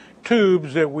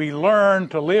tubes that we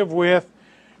learned to live with.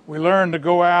 We learned to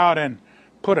go out and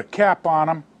put a cap on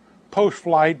them,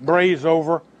 post-flight, braze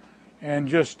over, and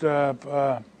just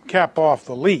cap off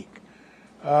the leak.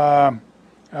 So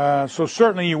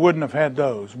certainly you wouldn't have had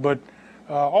those. But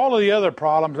all of the other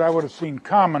problems I would have seen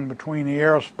common between the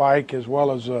aerospike as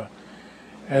well as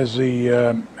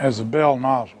the bell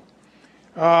nozzle.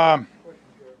 In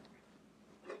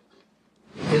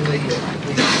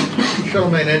the shuttle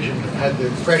main engine had the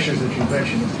pressures that you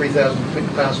mentioned, 3,000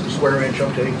 pounds per square inch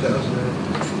up to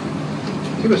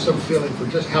 8,000. Give us some feeling for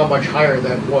just how much higher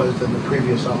that was than the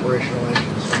previous operational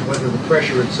engines, and whether the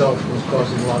pressure itself was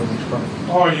causing a lot of these problems.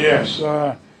 Oh yes,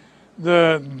 the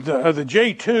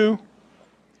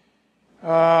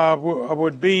J2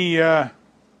 would be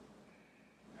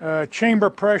chamber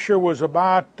pressure was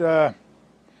about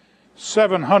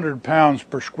 700 pounds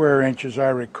per square inch, as I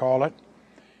recall it.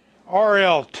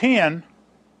 RL10,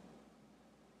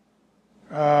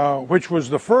 which was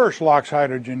the first LOX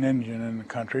hydrogen engine in the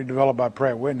country, developed by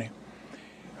Pratt Whitney,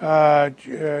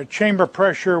 chamber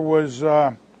pressure was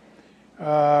a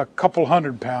couple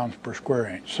hundred pounds per square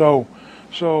inch. So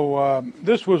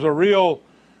this was a real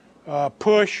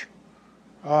push.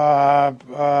 Was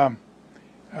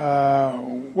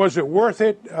it worth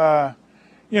it?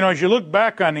 As you look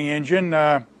back on the engine,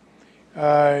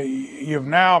 you've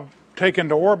now taken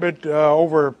to orbit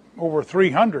over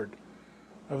 300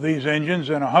 of these engines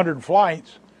in 100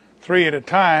 flights, 3 at a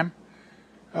time.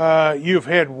 You've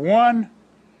had one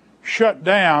shut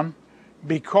down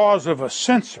because of a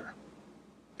sensor,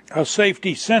 a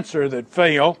safety sensor that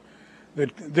failed,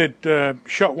 that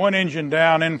shut one engine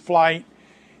down in flight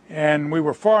and we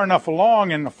were far enough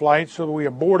along in the flight so that we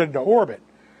aborted to orbit.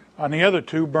 On the other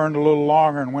two, burned a little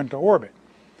longer and went to orbit.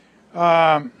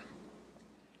 But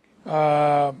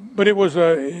it was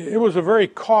a very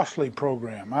costly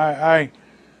program.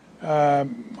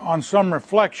 On some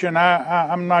reflection,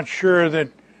 I'm not sure that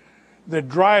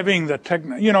driving the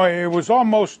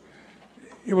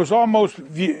it was almost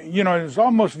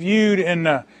viewed in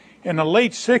the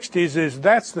late '60s as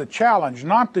that's the challenge,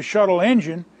 not the shuttle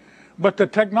engine, but the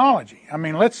technology. I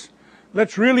mean, let's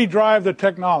really drive the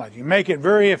technology, make it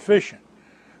very efficient,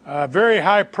 very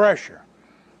high pressure.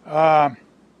 Aaron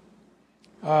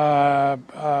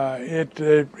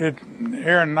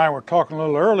and I were talking a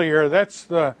little earlier. That's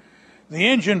the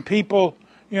engine people.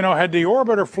 Had the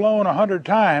orbiter flown 100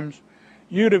 times,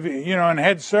 you'd have and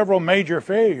had several major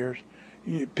failures.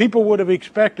 People would have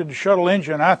expected the shuttle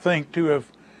engine, I think, to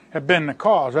have been the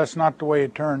cause. That's not the way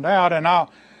it turned out, and I'll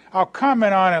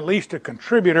comment on at least a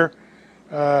contributor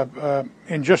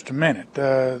in just a minute.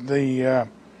 But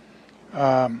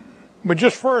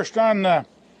just first on the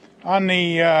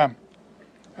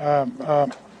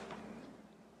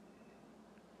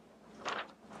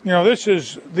this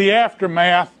is the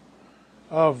aftermath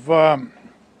of when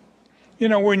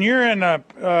you're in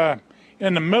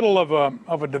the middle of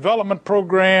a development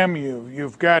program.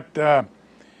 You've got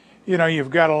you've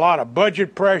got a lot of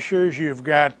budget pressures. You've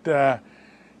got the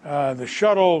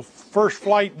shuttle first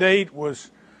flight date was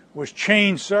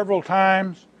changed several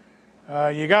times.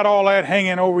 You got all that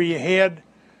hanging over your head,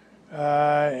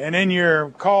 and then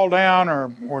you're called down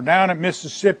or down at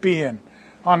Mississippi and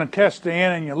on a test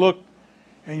stand, and you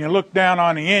look down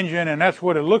on the engine, and that's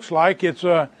what it looks like. It's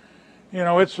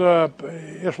it's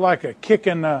like a kick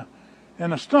in the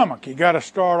stomach. You got to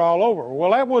start all over.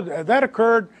 Well, that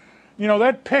occurred.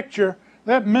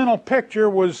 That mental picture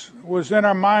was in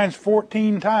our minds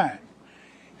 14 times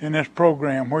in this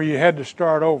program where you had to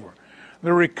start over.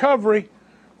 The recovery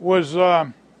was,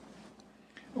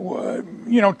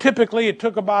 typically it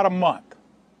took about a month.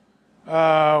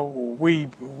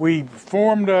 We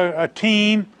formed a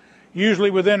team, usually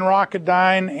within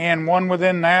Rocketdyne and one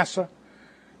within NASA,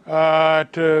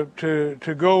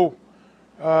 to go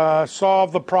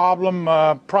solve the problem.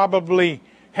 Probably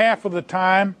half of the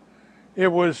time, it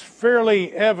was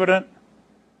fairly evident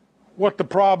what the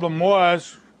problem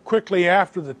was quickly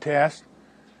after the test.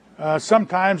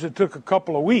 Sometimes it took a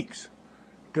couple of weeks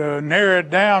to narrow it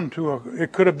down to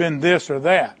it could have been this or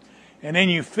that, and then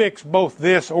you fix both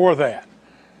this or that,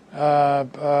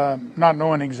 not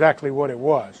knowing exactly what it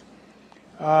was.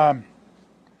 And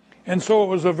so it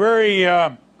was a very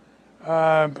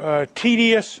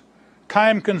tedious,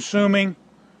 time-consuming.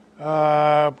 We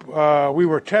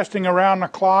were testing around the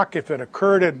clock. If it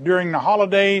occurred during the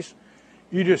holidays,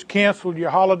 you just canceled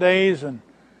your holidays and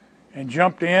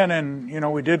jumped in,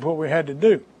 and we did what we had to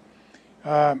do.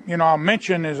 I'll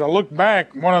mention as I look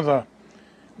back, one of the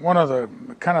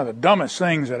kind of the dumbest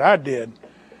things that I did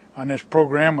on this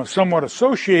program was somewhat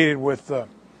associated with the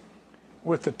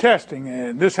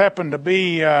testing. This happened to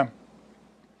be, I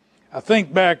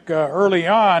think, back early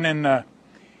on in the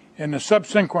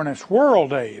subsynchronous whirl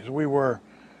days. We were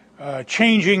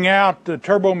changing out the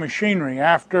turbo machinery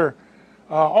after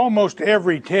almost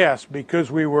every test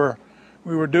because we were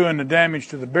doing the damage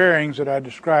to the bearings that I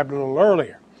described a little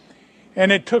earlier.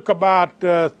 And it took about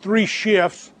 3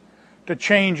 shifts to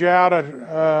change out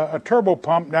a turbo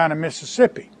pump down in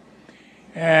Mississippi.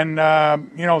 And,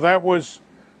 that was,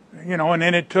 and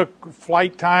then it took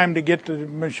flight time to get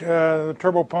the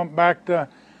turbo pump back to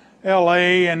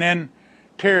L.A. and then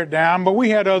tear it down. But we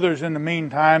had others in the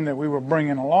meantime that we were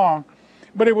bringing along.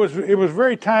 But it was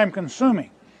very time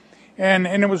consuming. And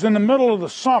it was in the middle of the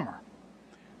summer,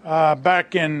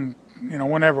 back in,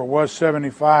 whenever it was,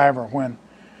 75 or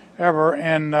whenever,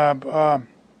 and a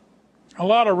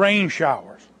lot of rain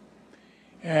showers.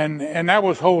 And that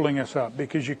was holding us up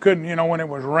because you couldn't, when it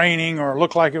was raining or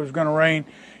looked like it was going to rain,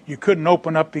 you couldn't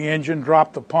open up the engine,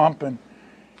 drop the pump,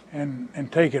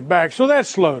 and take it back. So that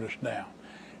slowed us down.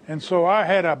 And so I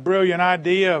had a brilliant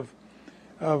idea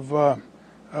of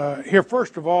here,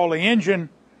 first of all, the engine.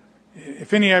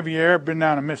 If any of you have ever been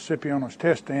down to Mississippi on those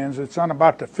test stands, it's on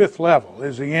about the 5th level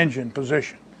is the engine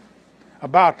position,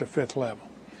 about the 5th level.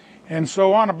 And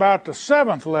so on about the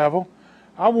 7th level,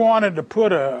 I wanted to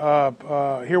put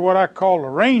here what I call a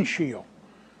rain shield,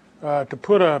 to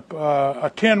put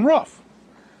a tin roof,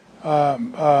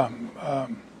 a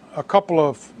couple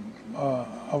of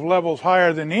levels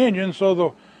higher than the engine,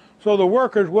 so the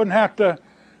workers wouldn't have to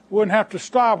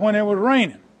stop when it was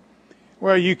raining.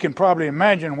 Well, you can probably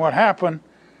imagine what happened.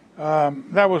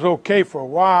 That was okay for a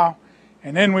while,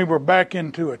 and then we were back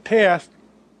into a test,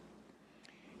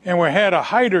 and we had a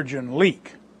hydrogen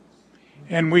leak,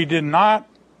 and we did not.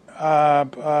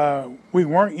 We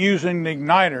weren't using the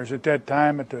igniters at that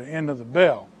time at the end of the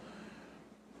bell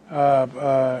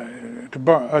to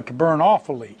burn off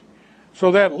a leak.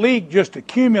 So that leak just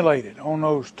accumulated on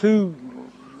those two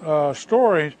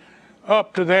stories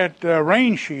up to that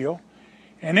rain shield.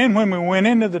 And then when we went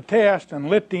into the test and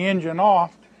lit the engine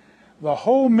off, the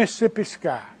whole Mississippi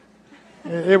sky,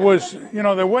 it was,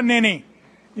 there wasn't any,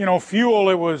 fuel.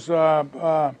 It was,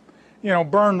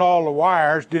 burned all the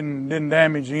wires, didn't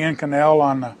damage the Inconel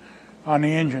on the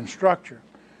engine structure.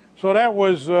 So that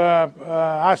was,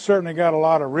 I certainly got a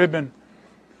lot of ribbon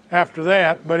after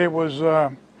that, but it was,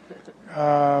 and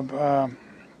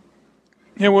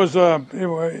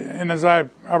as I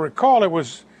recall, it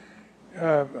was,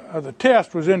 the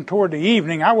test was in toward the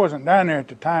evening. I wasn't down there at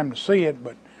the time to see it,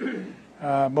 but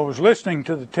was listening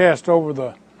to the test over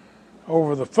the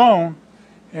phone,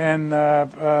 and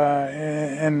the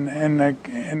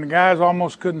guys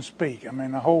almost couldn't speak. I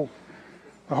mean, the whole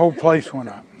place went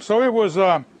up. So it was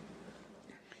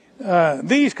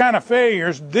these kind of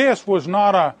failures. This was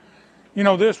not a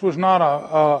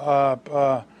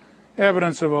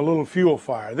evidence of a little fuel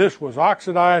fire. This was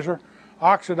oxidizer,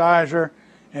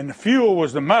 and the fuel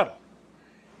was the metal,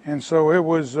 and so it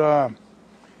was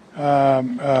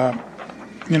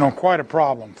quite a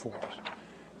problem for us.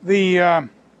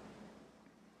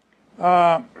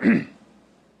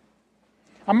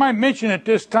 I might mention at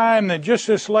this time that just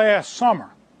this last summer,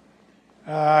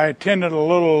 I attended a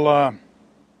little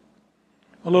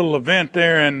event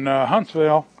there in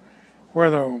Huntsville, where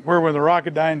the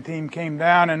Rocketdyne team came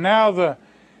down, and now the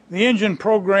engine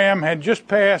program had just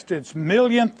passed its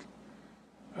millionth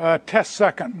test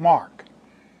second mark,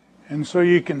 and so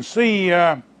you can see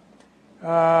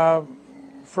for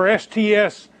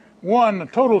STS-1 the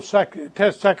total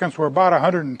test seconds were about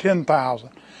 110,000.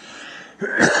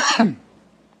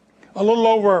 A little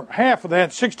over half of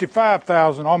that,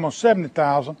 65,000, almost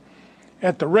 70,000,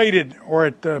 at the rated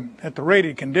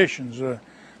conditions,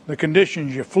 the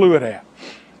conditions you flew it at,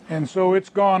 and so it's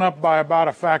gone up by about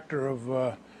a factor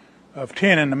of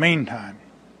 10 in the meantime.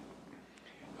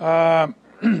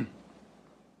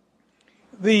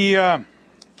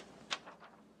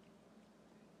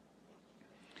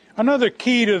 Another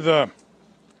key to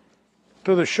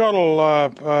the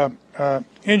shuttle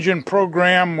engine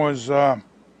program was the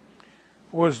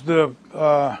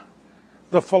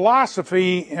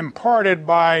philosophy imparted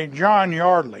by John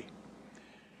Yardley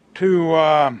to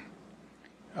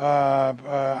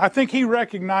I think he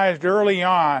recognized early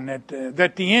on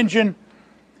that the engine,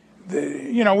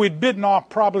 we'd bitten off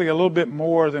probably a little bit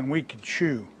more than we could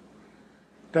chew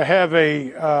to have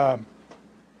an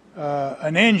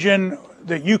engine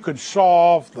that you could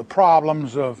solve the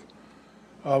problems of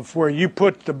where you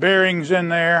put the bearings in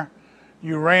there,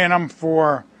 you ran them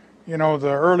for, the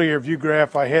earlier view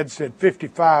graph I had said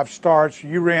 55 starts,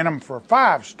 you ran them for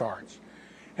 5 starts,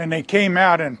 and they came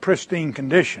out in pristine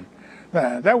condition.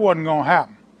 That wasn't going to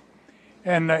happen.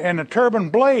 And the turbine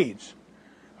blades,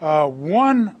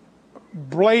 one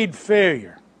blade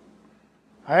failure,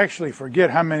 I actually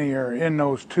forget how many are in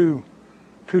those two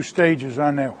stages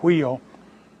on that wheel,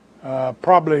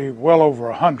 probably well over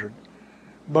 100.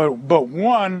 But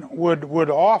one would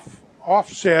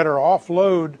offset or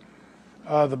offload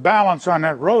the balance on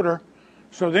that rotor,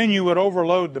 so then you would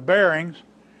overload the bearings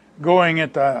going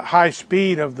at the high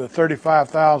speed of the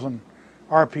 35,000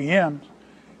 RPMs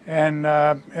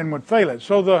and would fail it.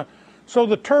 So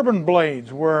the turbine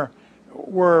blades were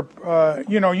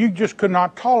you just could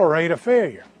not tolerate a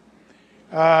failure.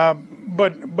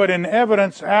 But in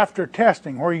evidence after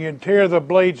testing, where you can tear the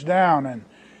blades down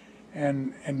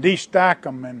and destack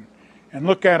them and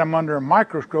look at them under a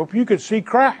microscope, you could see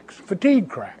cracks, fatigue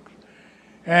cracks.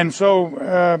 And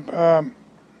so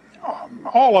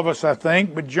all of us, I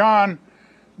think, but John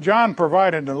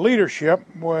provided the leadership,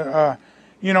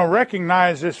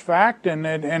 recognized this fact, and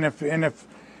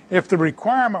if the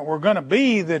requirement were going to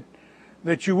be that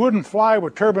you wouldn't fly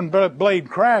with turbine blade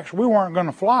cracks, we weren't going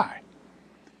to fly.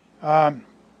 And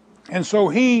so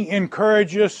he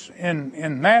encouraged us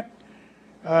in that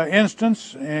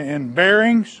instance, in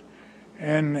bearings,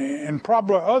 and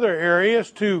probably other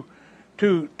areas to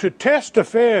test a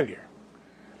failure,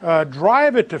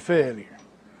 drive it to failure,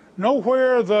 know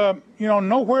where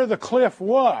the cliff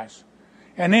was,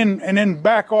 and then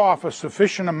back off a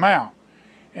sufficient amount,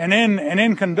 and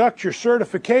then conduct your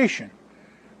certification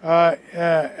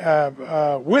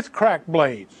with cracked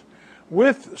blades,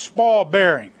 with spall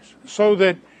bearings, so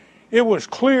that it was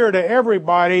clear to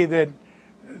everybody that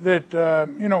it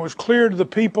was clear to the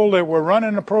people that were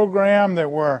running the program,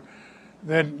 that were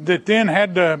that then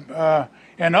had to,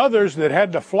 and others that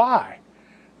had to fly.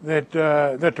 That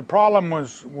the problem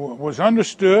was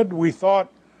understood. We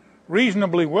thought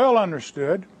reasonably well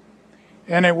understood,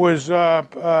 and it was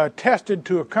tested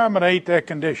to accommodate that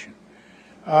condition.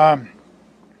 And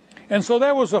so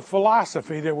there was a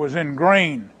philosophy that was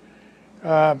ingrained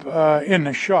in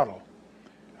the shuttle,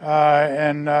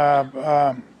 and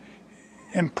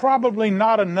probably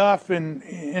not enough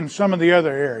in some of the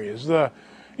other areas. The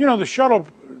shuttle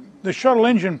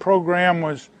engine program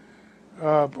was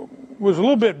a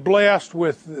little bit blessed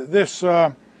with this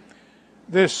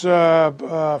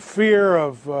fear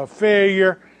of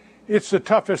failure. It's the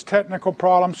toughest technical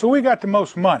problem, so we got the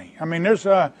most money. I mean, there's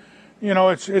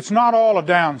it's not all a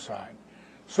downside.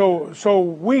 So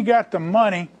we got the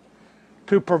money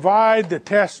to provide the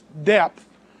test depth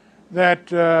that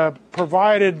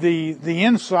provided the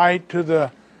insight to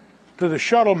the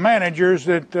shuttle managers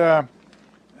that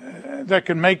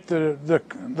could make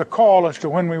the call as to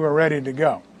when we were ready to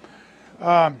go.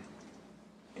 The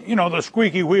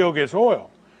squeaky wheel gets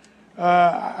oil.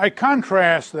 I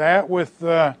contrast that with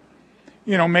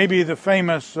maybe the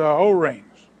famous O-rings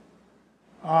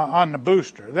on the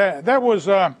booster. That was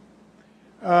a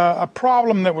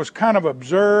problem that was kind of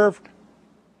observed.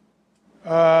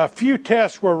 A few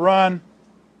tests were run,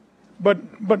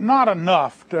 but not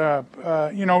enough to,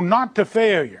 not to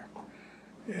failure.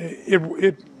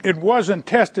 It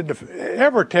wasn't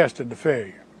ever tested to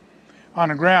failure on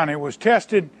the ground. It was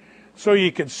tested so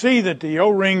you could see that the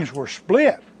O-rings were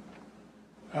split,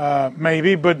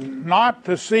 maybe, but not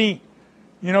to see,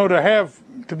 to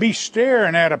be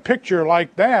staring at a picture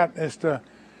like that as to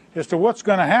what's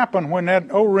going to happen when that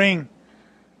O-ring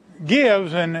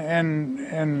gives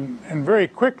and very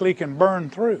quickly can burn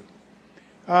through.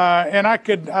 And I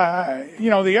could,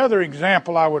 the other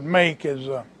example I would make is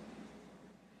a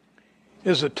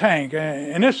tank,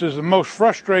 and this is the most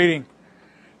frustrating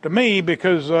to me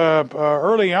because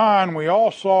early on we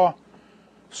all saw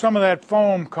some of that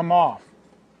foam come off,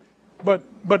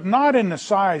 but not in the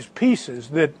size pieces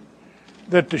that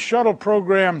the shuttle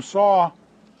program saw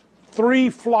 3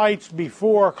 flights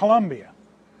before Columbia.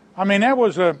 I mean, that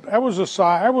was a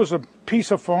piece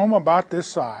of foam about this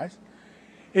size.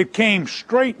 It came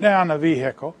straight down the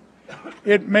vehicle.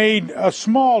 It made a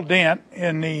small dent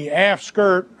in the aft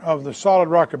skirt of the solid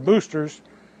rocket boosters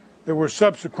that were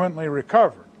subsequently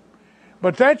recovered.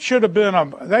 But that should have been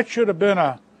an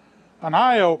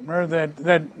eye opener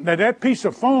that piece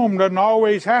of foam doesn't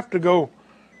always have to go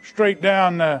straight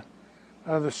down the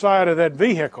side of that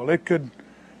vehicle. It could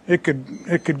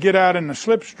get out in the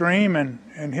slipstream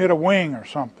and hit a wing or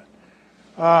something.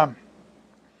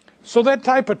 So that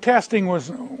type of testing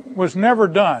was never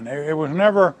done. It was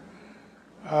never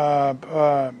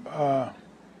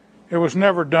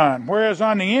done. Whereas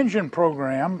on the engine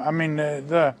program, I mean,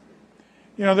 there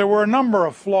were a number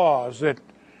of flaws that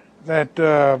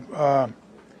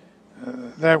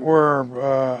were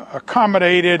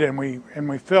accommodated and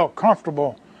we felt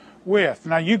comfortable with.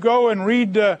 Now you go and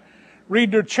read the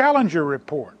Challenger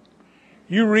report.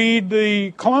 You read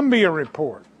the Columbia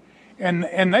report,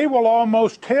 and they will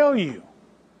almost tell you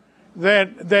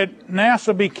that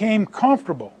NASA became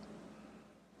comfortable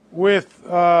with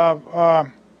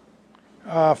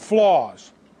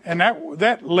flaws, and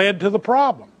that led to the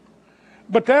problem.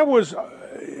 But that was,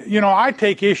 I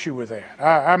take issue with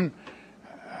that.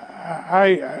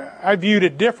 I viewed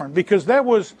it different because that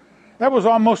was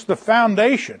almost the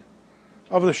foundation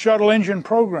of the shuttle engine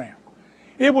program.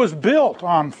 It was built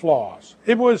on flaws.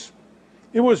 It was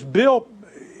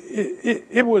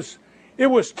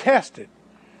tested,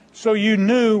 so you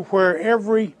knew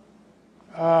wherever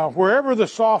the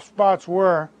soft spots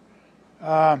were,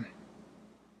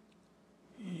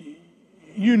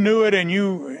 you knew it, and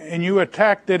you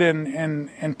attacked it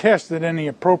and tested it in the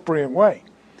appropriate way.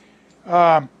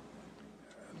 John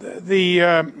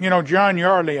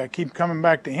Yardley, I keep coming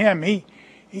back to him. He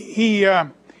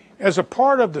as a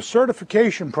part of the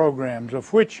certification programs,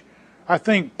 of which I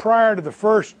think prior to the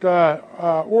first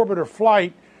orbiter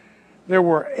flight, there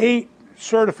were 8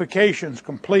 certifications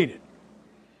completed.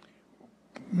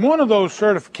 One of those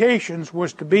certifications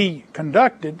was to be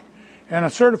conducted, and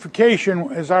a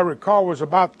certification, as I recall, was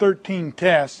about 13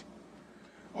 tests.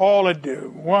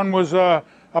 One was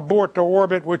abort to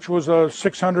orbit, which was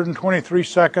 623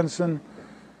 seconds, and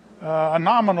a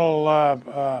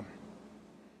nominal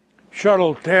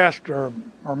shuttle test or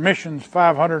missions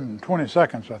 520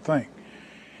 seconds, I think.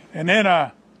 And then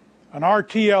an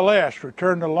RTLS,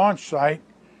 return to launch site,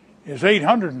 is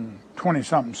 820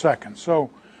 something seconds. So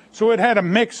it had a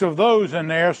mix of those in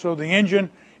there. So the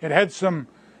engine, it had some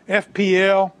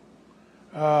FPL,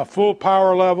 full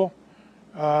power level.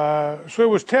 So it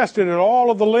was tested at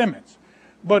all of the limits.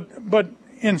 But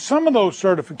in some of those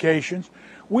certifications,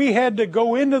 we had to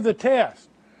go into the test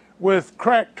with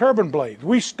cracked turbine blades.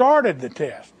 We started the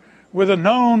test with a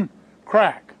known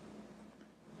crack.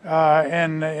 You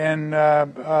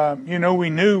know, we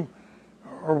knew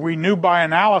by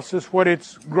analysis what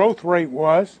its growth rate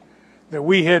was that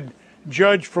we had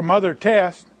judged from other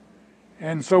tests.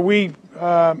 And so we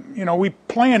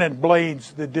planted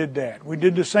blades that did that. We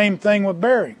did the same thing with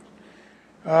bearings.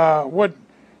 One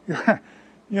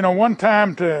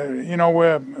time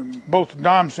both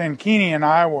Dom Sanchini and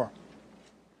I were,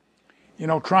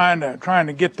 trying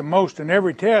to get the most in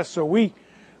every test. So we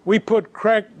put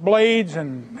cracked blades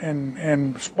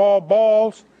and small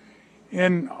balls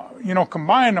in,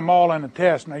 combined them all in a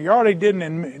test. Now Yardley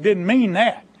didn't mean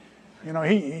that. He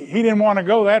didn't want to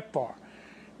go that far.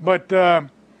 But there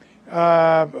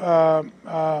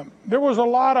was a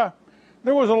lot of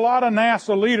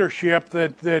NASA leadership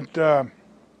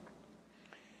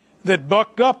that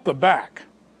bucked up the back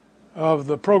of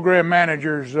the program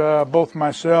managers, both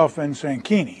myself and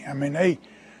Sanchini. I mean,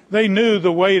 they knew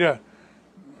the way to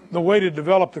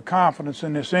develop the confidence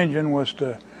in this engine was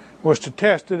to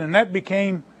test it, and that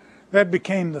became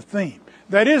the theme.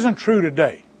 That isn't true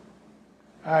today.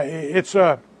 It's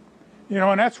a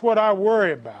and that's what I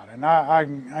worry about, and I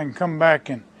can come back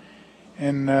and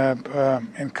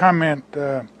comment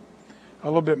a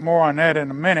little bit more on that in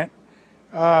a minute.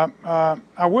 I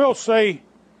will say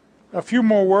a few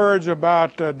more words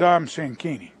about Dom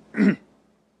Sanchini.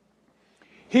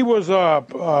 He was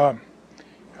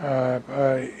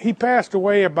he passed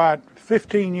away about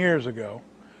 15 years ago,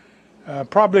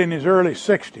 probably in his early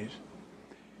 60s.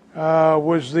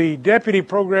 Was the deputy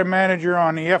program manager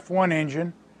on the F1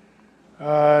 engine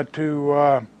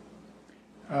to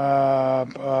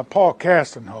Paul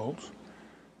Castenholz.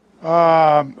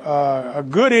 A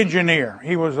good engineer.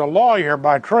 He was a lawyer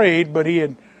by trade, but he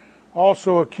had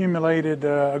also accumulated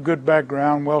a good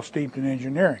background, well steeped in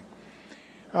engineering.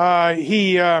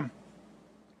 He a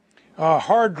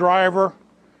hard driver.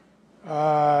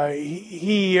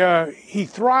 He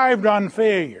thrived on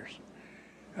failures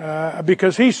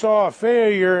because he saw a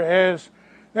failure as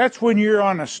that's when you're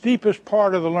on the steepest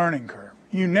part of the learning curve.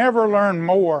 You never learn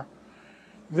more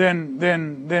than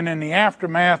in the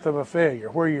aftermath of a failure,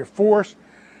 where you're forced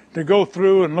to go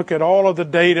through and look at all of the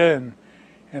data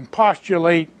and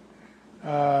postulate a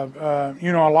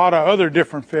lot of other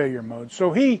different failure modes.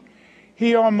 So he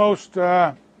almost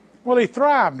he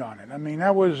thrived on it. I mean,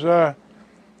 that was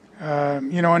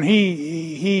and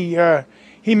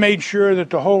he made sure that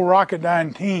the whole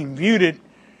Rocketdyne team viewed it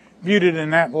in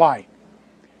that light.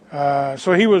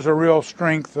 So he was a real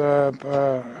strength to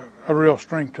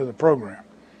the program.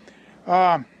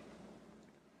 I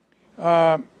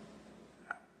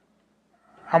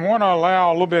want to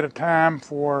allow a little bit of time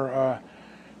for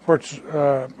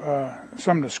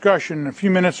some discussion. A few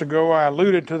minutes ago, I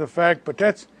alluded to the fact, but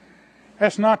that's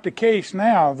not the case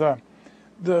now.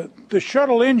 The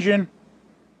shuttle engine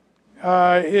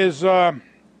is back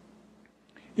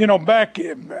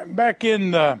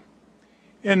in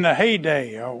the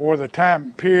heyday or the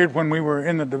time period when we were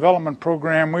in the development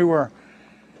program, we were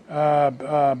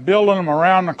building them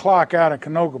around the clock out at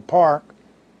Canoga Park,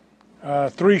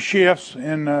 3 shifts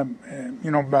in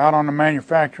about on the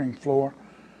manufacturing floor,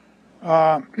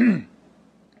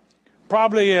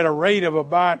 probably at a rate of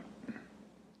about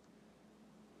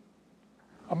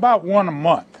 1 a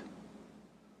month,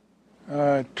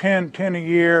 10 a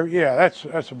year. Yeah,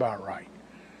 that's about right.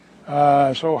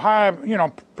 So high,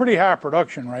 pretty high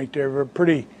production rate there. We're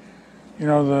pretty,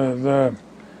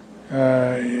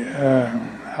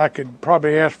 I could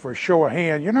probably ask for a show of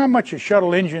hands. You know how much a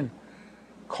shuttle engine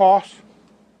costs?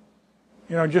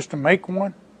 Just to make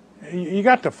one? You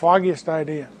got the foggiest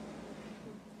idea?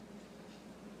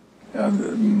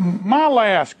 My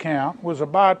last count was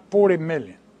about 40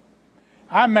 million.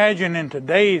 I imagine in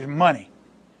today's money,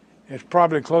 it's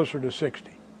probably closer to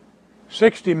 60.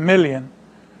 60 million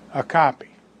a copy.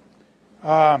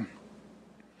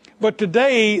 But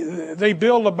today, they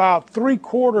build about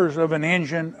 3/4 of an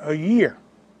engine a year.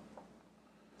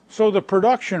 So the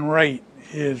production rate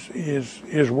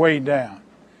is way down.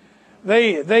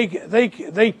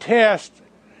 They test,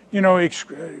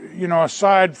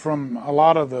 aside from a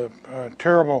lot of the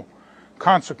terrible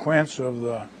consequence of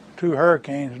the 2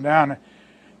 hurricanes down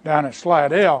at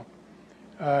Slidell,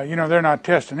 they're not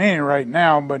testing any right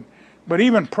now, but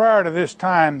even prior to this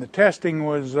time, the testing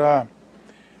was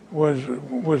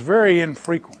very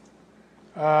infrequent.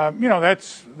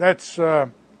 That's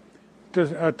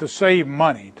to save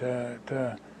money,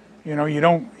 to You know, you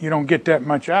don't get that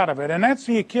much out of it, and that's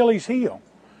the Achilles heel,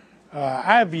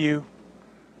 I view,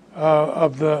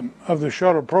 of the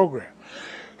shuttle program.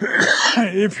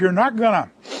 If you're not gonna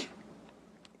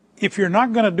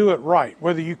do it right,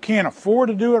 whether you can't afford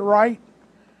to do it right,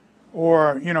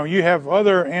 or you have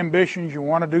other ambitions, you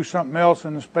want to do something else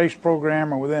in the space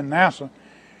program or within NASA,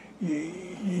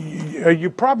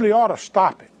 you probably ought to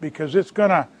stop it, because it's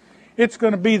gonna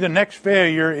be the next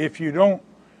failure if you don't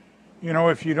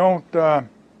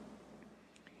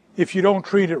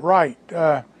treat it right.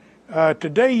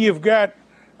 Today you've got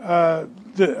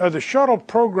the shuttle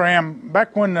program.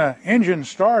 Back when the engine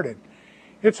started,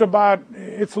 it's a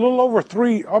little over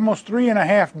almost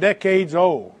 3.5 decades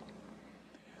old.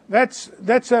 That's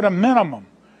at a minimum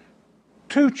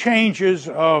two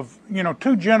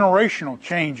generational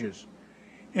changes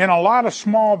in a lot of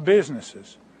small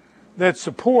businesses that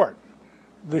support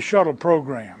the shuttle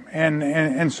program,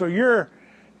 and so you're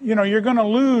going to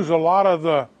lose a lot of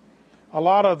the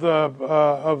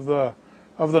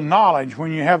knowledge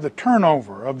when you have the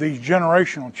turnover of these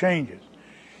generational changes,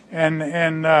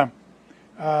 and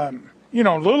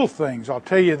little things. I'll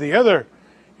tell you the other.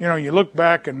 You look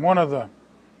back, and one of the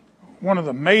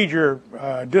major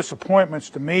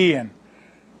disappointments to me and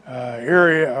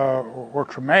area or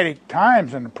traumatic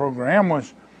times in the program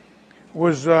was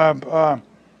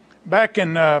back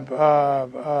in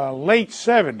late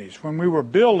 70s, when we were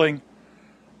building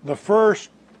the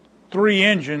first 3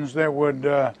 engines that would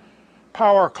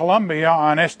power Columbia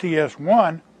on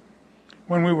STS-1.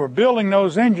 When we were building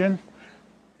those engines,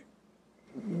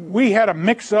 we had a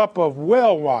mix-up of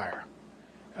well wire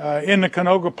in the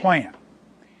Canoga plant.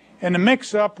 And the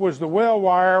mix-up was the well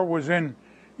wire was in,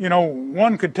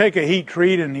 one could take a heat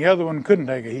treat and the other one couldn't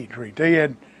take a heat treat. They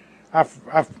had,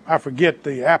 I forget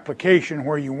the application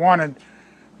where you wanted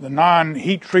the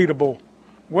non-heat treatable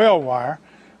well wire.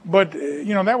 But,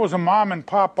 that was a mom and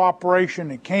pop operation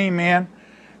that came in,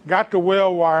 got the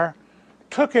well wire,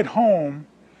 took it home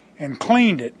and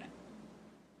cleaned it,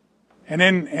 and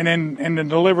then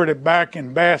delivered it back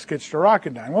in baskets to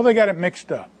Rocketdyne. Well, they got it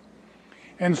mixed up.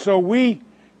 And so we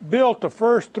built the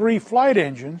first 3 flight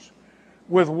engines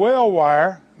with well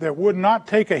wire that would not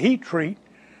take a heat treat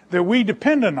that we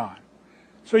depended on.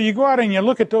 So you go out and you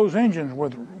look at those engines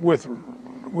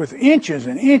with inches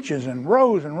and inches and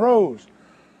rows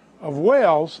of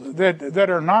wells that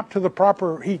are not to the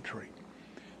proper heat treat.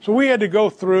 So we had to go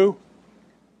through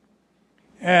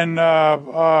and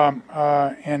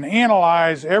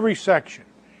analyze every section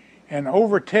and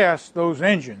over-test those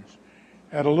engines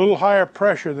at a little higher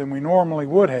pressure than we normally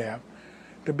would have,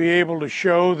 to be able to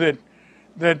show that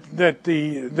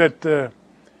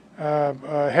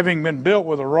having been built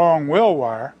with a wrong well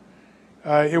wire,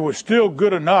 it was still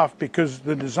good enough, because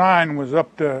the design was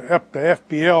up to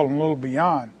FPL and a little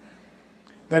beyond,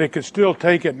 that it could still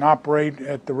take it and operate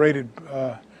at the rated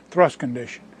thrust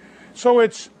condition. So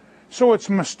it's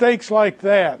mistakes like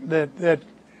that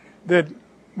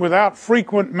without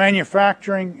frequent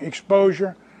manufacturing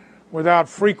exposure, without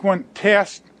frequent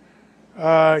test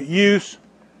use,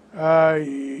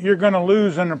 you're going to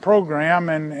lose in the program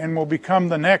and will become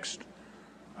the next.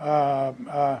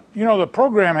 The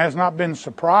program has not been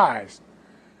surprised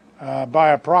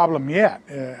by a problem yet.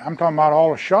 I'm talking about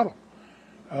all the shuttle.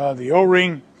 The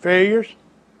O-ring failures,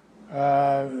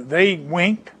 they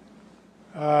winked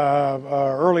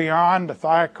early on to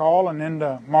Thiokol and then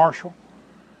to Marshall,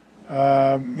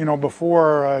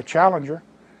 before Challenger.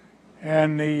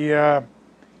 And the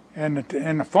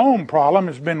foam problem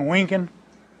has been winking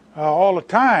all the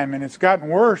time, and it's gotten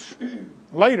worse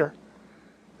later.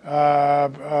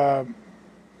 I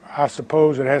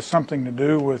suppose it has something to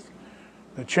do with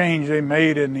the change they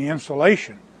made in the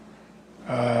insulation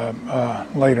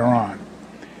later on.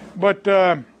 But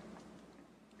as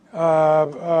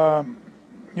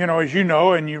you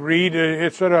know and you read,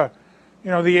 it's at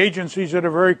the agency's at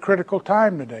a very critical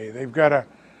time today. They've got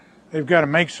to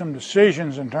make some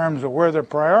decisions in terms of where their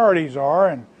priorities are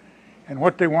and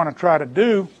what they want to try to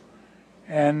do,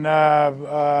 and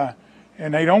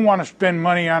they don't want to spend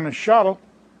money on the shuttle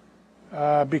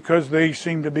because they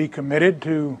seem to be committed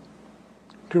to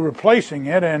replacing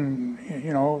it. And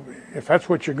if that's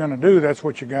what you're going to do, that's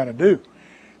what you got to do.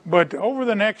 But over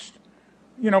the next,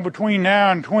 between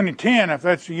now and 2010, if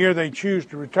that's the year they choose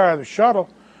to retire the shuttle,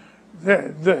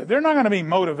 they're not going to be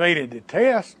motivated to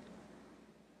test.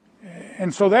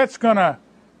 And so that's going to,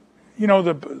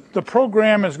 the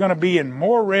program is going to be in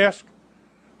more risk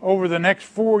over the next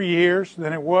 4 years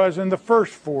than it was in the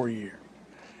first 4 years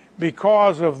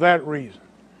because of that reason.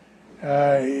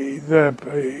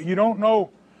 You don't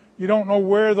know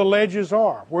where the ledges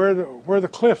are, where the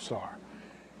cliffs are,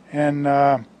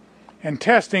 and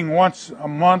testing once a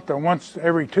month or once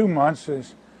every 2 months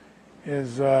is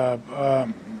just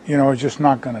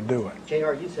not going to do it.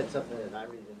 JR, you said something that I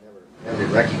really never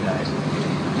recognized.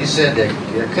 You said that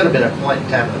there could have been a point in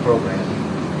time in the program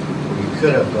where you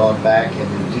could have gone back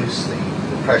and reduced the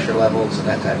pressure levels and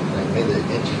that type of thing, made the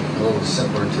engine a little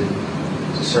simpler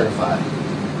to certify.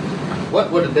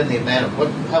 What would have been the amount of, what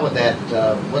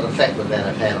effect would that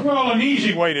have had? Well, an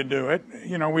easy way to do it,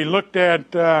 we looked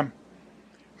at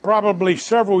probably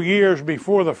several years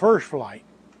before the first flight.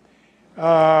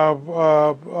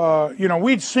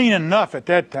 We'd seen enough at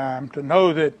that time to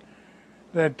know that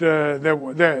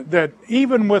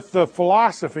even with the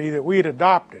philosophy that we had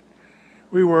adopted,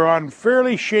 we were on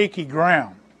fairly shaky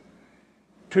ground.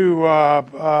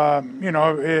 I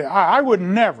would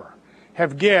never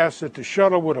have guessed that the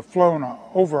shuttle would have flown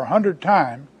over 100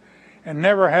 times and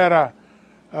never had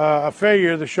a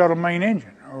failure of the shuttle main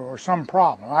engine or some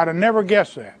problem. I'd have never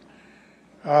guessed that,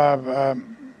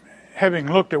 having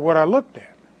looked at what I looked at.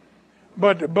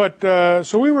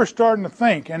 So we were starting to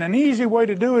think, and an easy way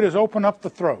to do it is open up the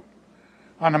throat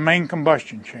on the main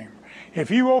combustion chamber.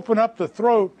 If you open up the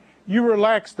throat, you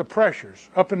relax the pressures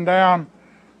up and down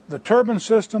the turbine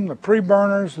system, the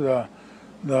pre-burners, the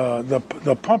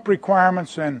pump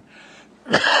requirements, and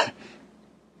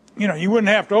you wouldn't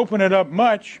have to open it up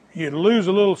much. You'd lose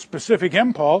a little specific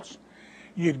impulse,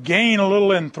 you'd gain a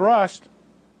little in thrust,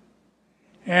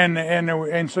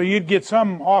 and so you'd get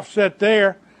some offset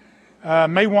there.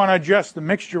 May want to adjust the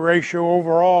mixture ratio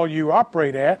overall you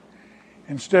operate at.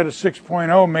 Instead of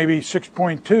 6.0, maybe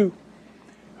 6.2.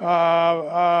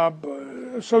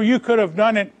 So you could have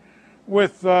done it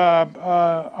with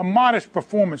a modest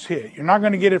performance hit. You're not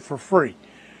going to get it for free,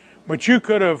 but you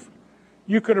could have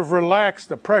relaxed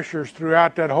the pressures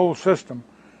throughout that whole system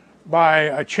by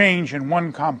a change in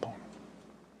one component.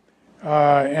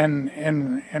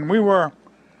 And we were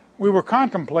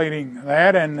contemplating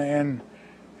that, and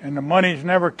the monies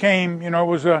never came. It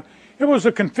was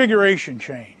a configuration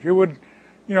change. It would,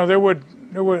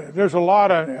 there's a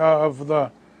lot of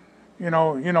the,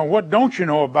 what don't you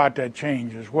know about that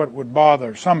change is what would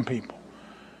bother some people.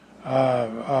 So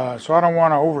I don't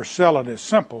want to oversell it as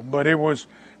simple, but it was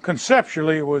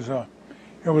conceptually it was a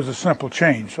simple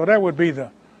change. So that would be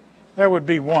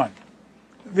one.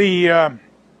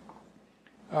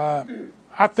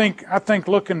 I think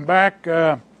looking back,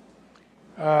 and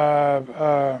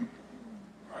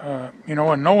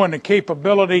knowing the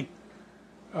capability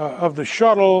of the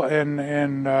shuttle,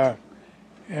 and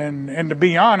to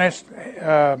be honest,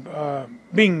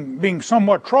 being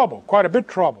somewhat troubled, quite a bit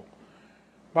troubled,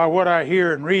 by what I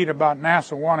hear and read about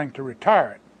NASA wanting to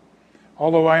retire it,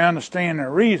 although I understand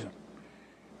their reason.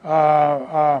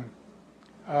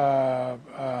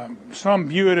 Some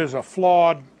view it as a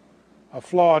flawed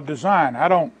design. I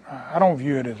don't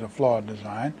view it as a flawed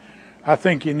design. I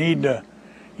think you need to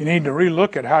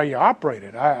relook at how you operate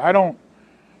it. I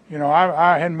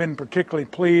hadn't been particularly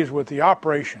pleased with the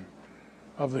operation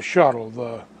of the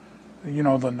shuttle.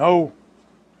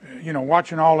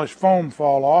 Watching all this foam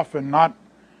fall off and not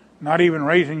even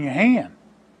raising your hand.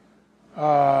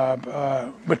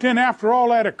 But then after all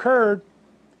that occurred,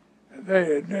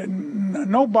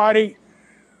 nobody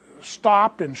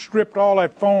stopped and stripped all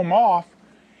that foam off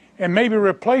and maybe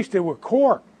replaced it with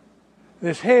cork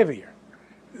that's heavier,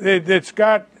 that's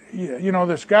got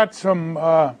some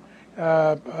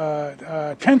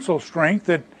tensile strength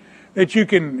that you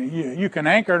can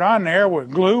anchor it on there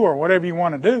with glue or whatever you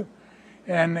want to do,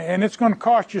 and it's going to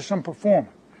cost you some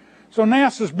performance. So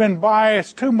NASA's been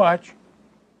biased too much,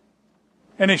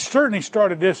 and they certainly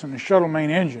started this in the shuttle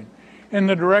main engine, in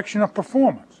the direction of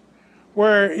performance,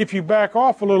 where if you back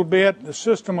off a little bit, the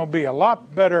system will be a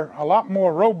lot better, a lot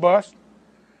more robust,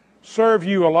 serve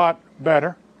you a lot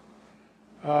better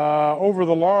over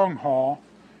the long haul,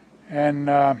 and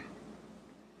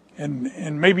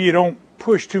maybe you don't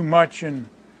push too much in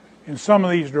some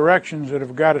of these directions that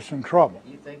have got us in trouble.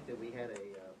 Do you think that we had a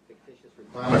fictitious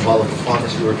requirement of all the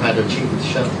performance we were trying to achieve with the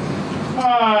shuttle?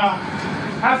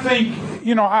 I think,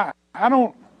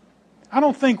 I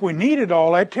don't think we needed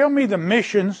all that. Tell me the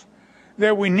missions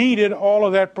that we needed all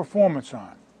of that performance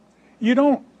on. You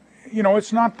don't,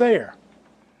 it's not there.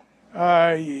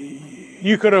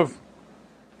 You could have,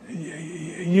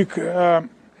 you'd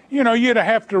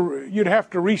have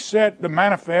to reset the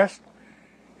manifest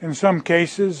in some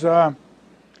cases. Well,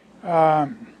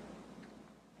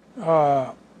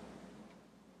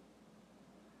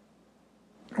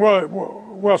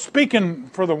 speaking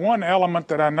for the one element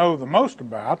that I know the most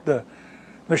about, the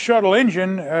shuttle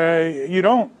engine, you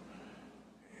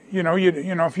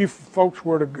if you folks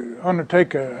were to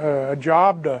undertake a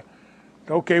job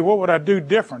okay, what would I do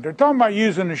different? They're talking about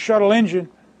using the shuttle engine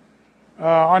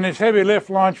on this heavy lift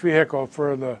launch vehicle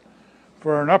for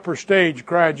an upper stage,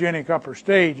 cryogenic upper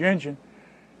stage engine.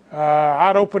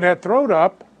 I'd open that throat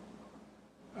up,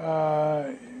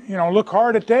 look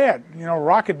hard at that.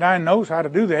 Rocketdyne knows how to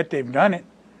do that. They've done it.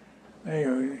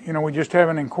 We just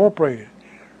haven't incorporated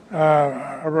it.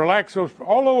 Relax those.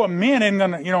 Although men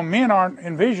aren't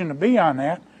envisioned to be on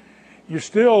that, you're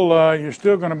still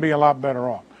going to be a lot better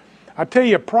off. I tell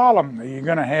you a problem that you're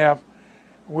going to have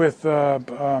with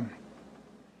the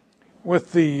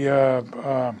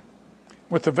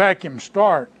vacuum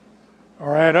start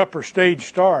or at upper stage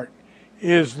start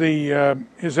is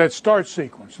that start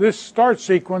sequence. This start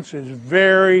sequence is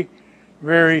very,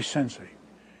 very sensitive,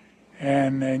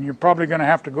 and you're probably going to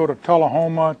have to go to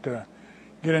Tullahoma to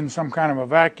get in some kind of a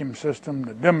vacuum system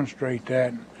to demonstrate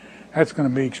that. That's going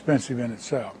to be expensive in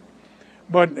itself.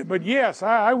 But yes,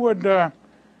 I would,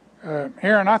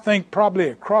 Aaron. I think probably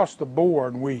across the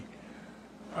board we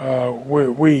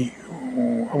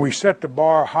set the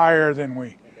bar higher than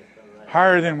we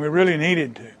really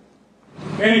needed to,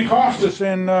 and it cost us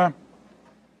in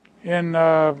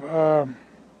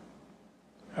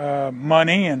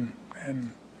money, and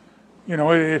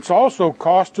it's also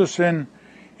cost us in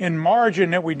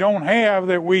margin that we don't have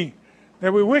that we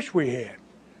wish we had.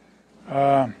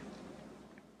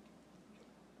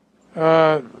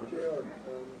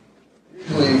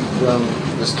 Usually around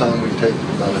this time we take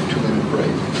about a 2-minute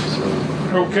break. So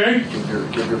okay.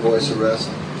 Give your voice a rest.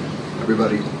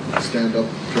 Everybody stand up,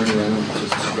 turn around,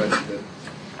 just stretch a bit.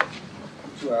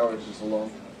 2 hours is a long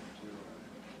time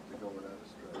to go without a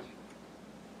stretch.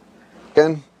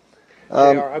 Ken?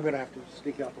 JR, I'm going to have to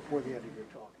speak out before the end of your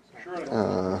talk.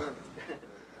 Sure.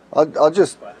 I'll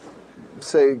just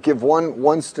give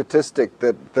one statistic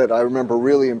that I remember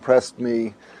really impressed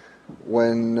me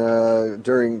when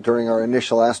during our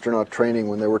initial astronaut training,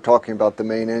 when they were talking about the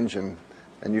main engine,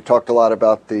 and you talked a lot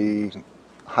about the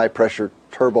high pressure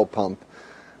turbo pump.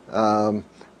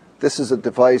 This is a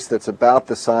device that's about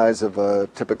the size of a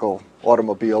typical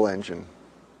automobile engine,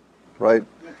 right?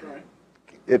 That's right.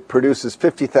 It produces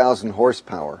 50,000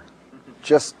 horsepower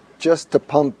just to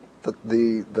pump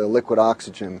the liquid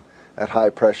oxygen at high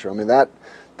pressure. I mean, that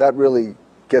really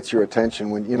gets your attention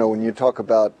when you talk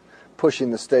about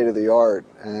pushing the state of the art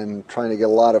and trying to get a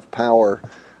lot of power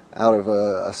out of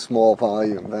a small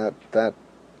volume. That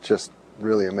just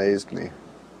really amazed me.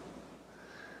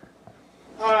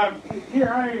 As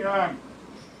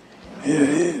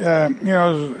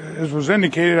was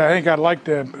indicated, I think I'd like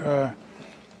to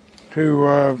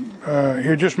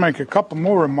here just make a couple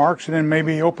more remarks and then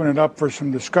maybe open it up for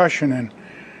some discussion and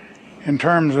in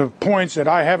terms of points that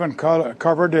I haven't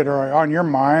covered that are on your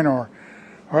mind or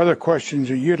other questions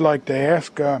that you'd like to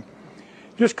ask.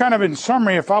 Just kind of in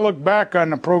summary, if I look back on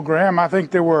the program, I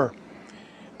think there were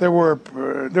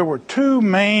two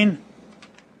main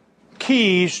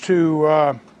keys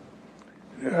to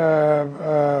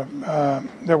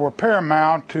that were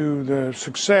paramount to the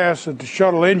success that the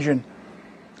shuttle engine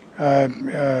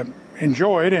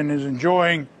enjoyed and is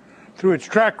enjoying through its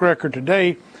track record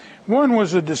today. One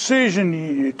was a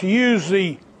decision to use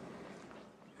this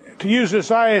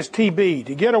ISTB,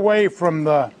 to get away from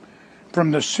the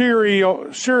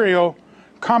serial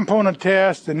component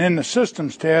test and then the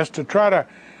systems test, to try to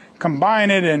combine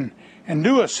it and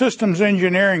do a systems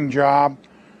engineering job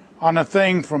on a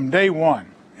thing from day one.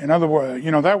 In other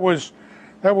words,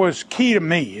 that was key to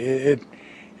me. It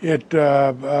might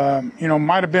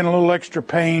have been a little extra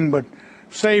pain, but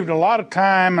saved a lot of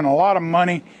time and a lot of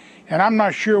money. And I'm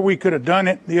not sure we could have done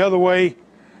it the other way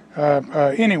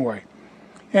anyway.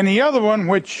 And the other one,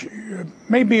 which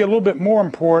may be a little bit more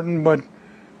important, but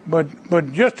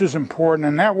just as important,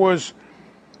 and that was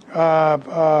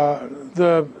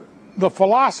the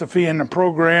philosophy in the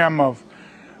program of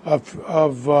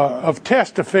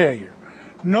test to failure.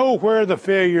 Know where the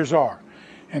failures are.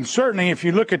 And certainly, if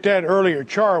you look at that earlier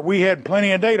chart, we had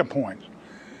plenty of data points.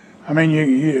 I mean,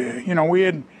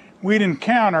 we'd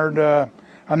encountered a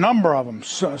number of them.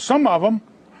 Some of them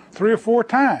 3 or 4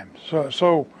 times.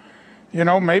 So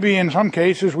maybe in some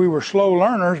cases we were slow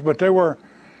learners, but there were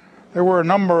a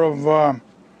number of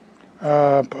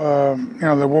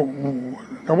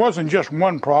there wasn't just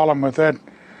one problem with that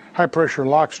high pressure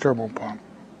LOX turbo pump.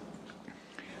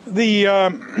 I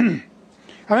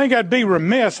think I'd be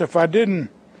remiss if I didn't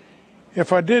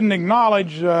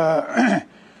acknowledge some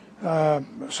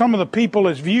of the people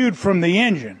as viewed from the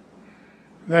engine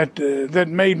that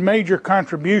made major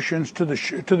contributions to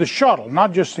the shuttle,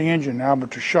 not just the engine now,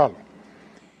 but the shuttle.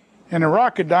 In the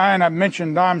Rocketdyne, I've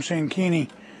mentioned Dom Sanchini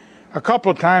a couple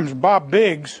of times. Bob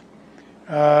Biggs,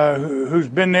 who's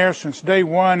been there since day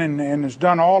one and has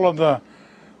done all of the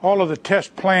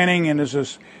test planning and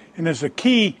is a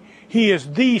key. He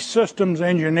is the systems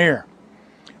engineer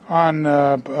on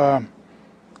the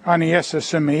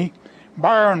SSME.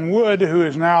 Byron Wood, who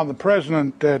is now the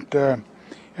president at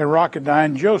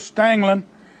Rocketdyne. Joe Stanglin,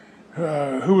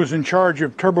 who was in charge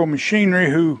of turbo machinery,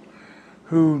 who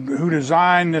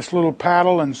designed this little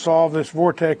paddle and solved this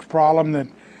vortex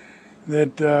problem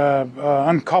that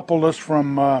uncoupled us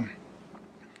from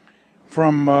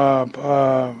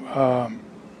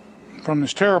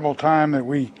this terrible time that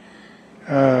we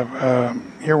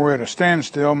here we're at a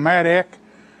standstill. Matt Eck,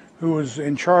 who was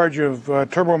in charge of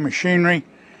turbo machinery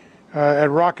at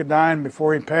Rocketdyne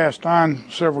before he passed on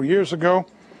several years ago.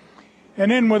 And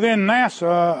then within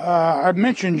NASA, I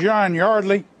mentioned John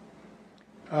Yardley.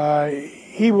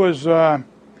 He was,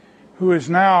 who is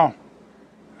now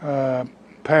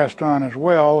passed on as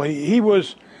well. He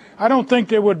was, I don't think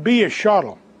there would be a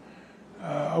shuttle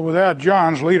without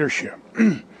John's leadership.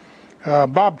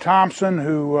 Bob Thompson,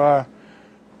 who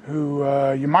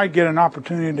you might get an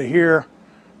opportunity to hear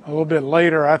a little bit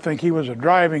later. I think he was a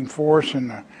driving force in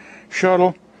the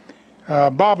shuttle.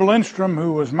 Bob Lindstrom,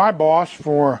 who was my boss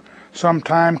for some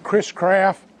time. Chris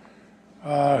Kraft,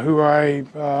 who I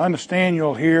understand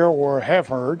you'll hear or have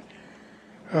heard.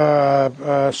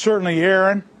 Certainly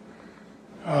Aaron.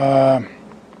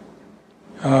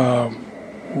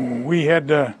 We had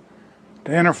to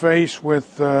interface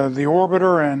with the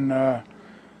orbiter,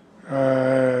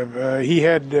 and he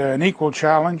had an equal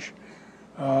challenge.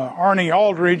 Arnie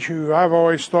Aldridge, who I've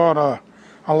always thought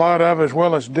a lot of, as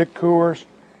well as Dick Coors.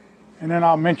 And then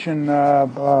I'll mention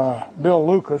Bill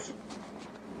Lucas,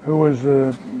 who was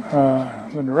the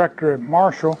director at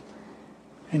Marshall,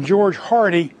 and George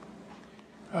Hardy,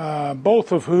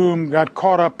 both of whom got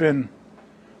caught up in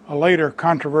a later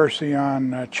controversy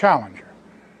on Challenger.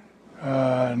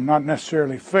 Not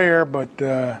necessarily fair, but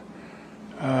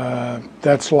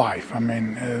that's life. I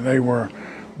mean, they were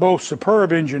both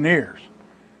superb engineers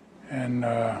and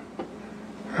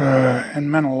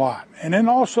meant a lot. And then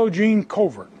also Gene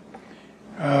Covert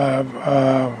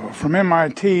from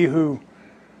MIT, who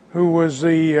was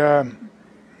the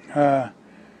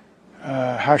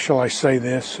how shall I say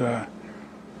this?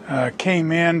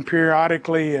 Came in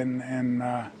periodically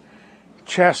and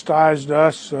chastised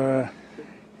us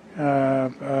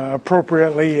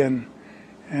appropriately, and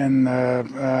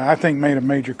I think made a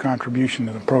major contribution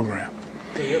to the program.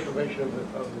 The information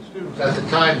of the students. At the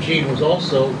time, Gene was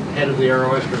also head of the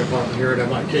aeroastro department here at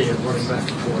MIT and running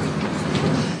back and forth.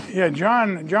 Yeah,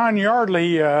 John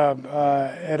Yardley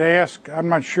had asked, I'm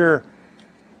not sure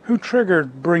who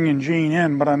triggered bringing Gene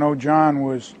in, but I know John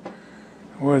was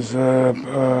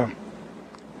a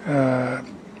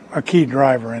key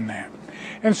driver in that.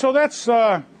 And so that's,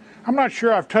 I'm not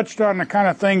sure I've touched on the kind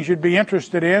of things you'd be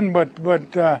interested in,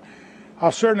 but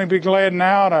I'll certainly be glad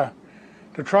now to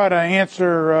try to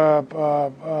answer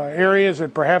areas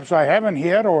that perhaps I haven't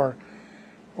hit, or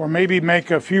maybe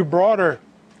make a few broader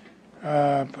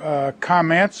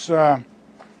comments.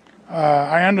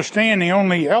 I understand the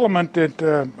only element that,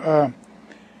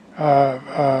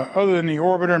 other than the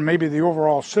orbiter and maybe the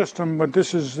overall system, but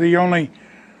this is the only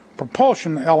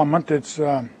propulsion element that's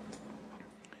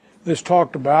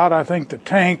talked about. I think the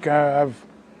tank, I've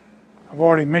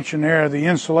already mentioned there, the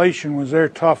insulation was their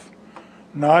tough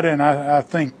nut, and I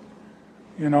think,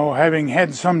 you know, having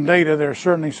had some data, there are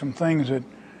certainly some things that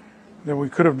we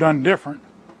could have done different.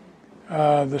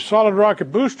 The solid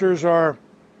rocket boosters are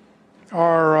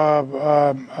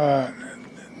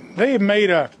they've made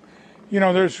a, you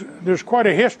know, there's quite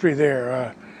a history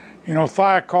there. You know,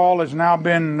 Thiokol has now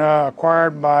been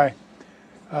acquired by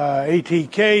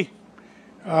ATK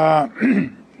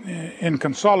in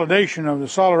consolidation of the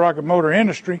solid rocket motor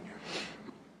industry.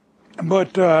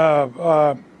 But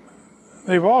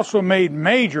they've also made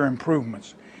major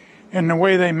improvements in the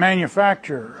way they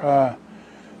manufacture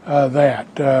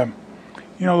that.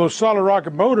 You know, those solid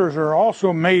rocket motors are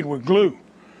also made with glue.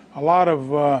 A lot of,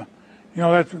 you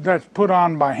know, that's put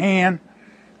on by hand.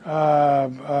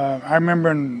 I remember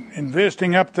in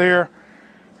visiting up there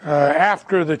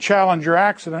after the Challenger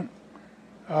accident,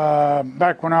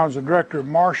 back when I was the director of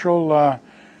Marshall,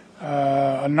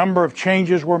 a number of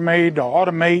changes were made to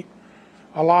automate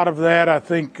a lot of that. I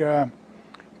think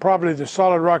probably the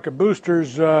solid rocket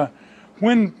boosters,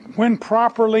 when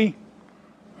properly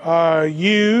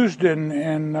used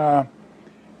and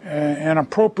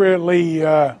appropriately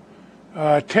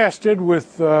tested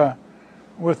with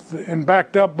and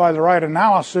backed up by the right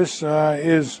analysis,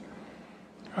 is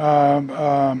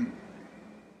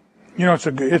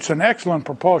it's an excellent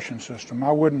propulsion system.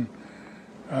 I wouldn't.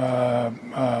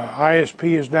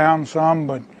 ISP is down some,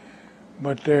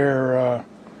 but they're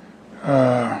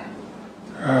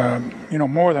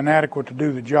more than adequate to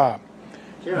do the job.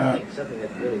 Jim, I think something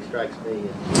that really strikes me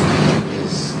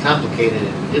is complicated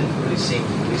and didn't really seem,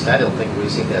 at least I don't think really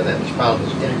seem to have that much problem,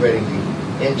 is integrating the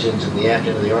engines in the aft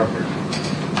end of the orbiter.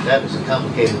 That was a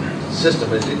complicated system,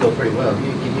 but it did go pretty well.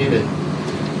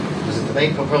 Was it the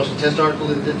main propulsion test article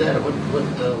that did that, or what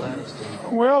allowed us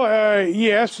to? Well,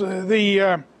 yes,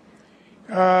 it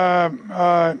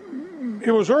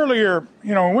was earlier.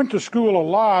 We went to school a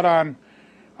lot on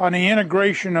the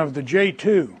integration of the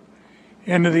J2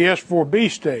 into the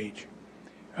S4B stage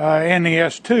and the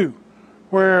S2,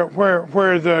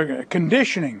 where the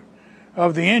conditioning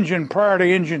of the engine prior to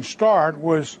engine start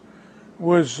was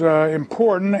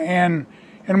important and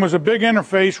was a big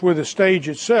interface with the stage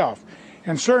itself.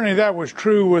 And certainly that was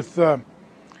true with the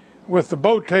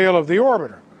boat tail of the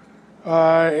orbiter.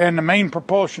 And the main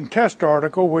propulsion test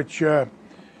article, which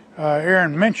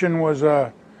Aaron mentioned, was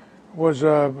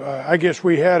I guess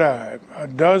we had a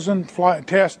dozen flight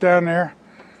tests down there,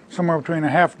 somewhere between a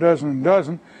half dozen and a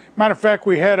dozen. Matter of fact,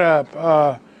 we had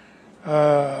a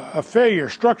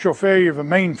structural failure of a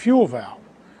main fuel valve,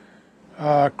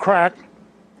 cracked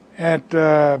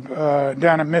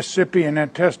down in Mississippi in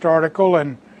that test article,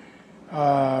 and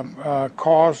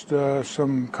caused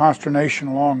some consternation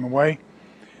along the way.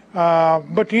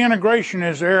 But the integration,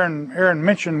 as Aaron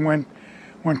mentioned, went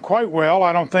quite well.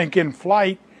 I don't think in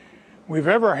flight we've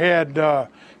ever had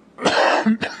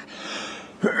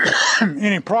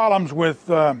any problems with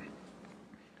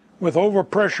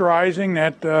overpressurizing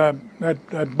that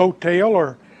boat tail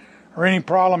or any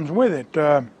problems with it.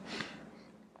 There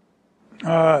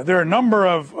are a number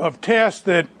of tests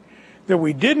that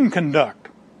we didn't conduct,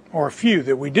 or a few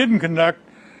that we didn't conduct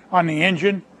on the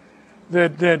engine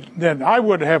that I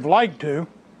would have liked to.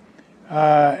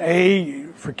 A,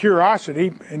 for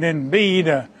curiosity, and then B,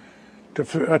 to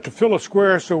fill a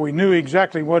square so we knew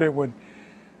exactly what would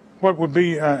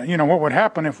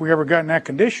happen if we ever got in that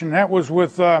condition. That was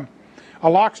with a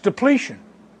LOX depletion.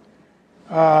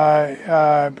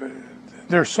 There's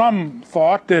some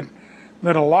thought that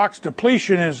a LOX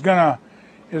depletion is gonna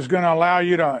allow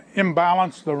you to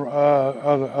imbalance the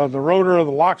rotor of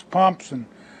the LOX pumps, and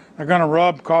they're going to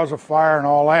rub, cause a fire, and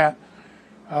all that.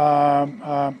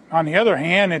 On the other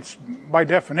hand, it's by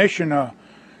definition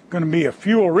going to be a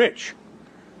fuel-rich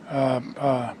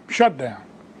shutdown.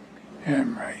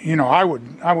 And, I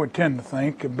would tend to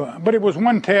think, but it was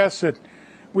one test that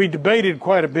we debated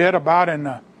quite a bit about in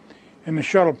the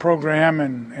shuttle program,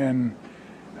 and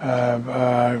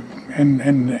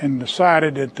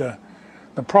decided that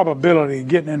the probability of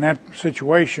getting in that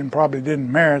situation probably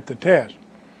didn't merit the test.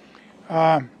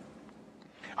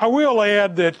 I will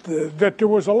add that there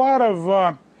was a lot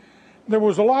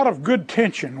of good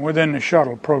tension within the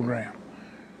shuttle program,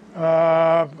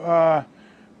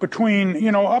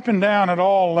 between up and down at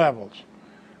all levels.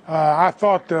 I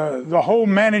thought the whole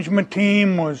management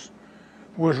team was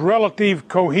relative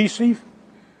cohesive,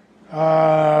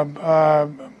 but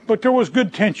there was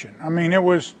good tension. I mean, it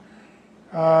was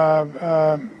we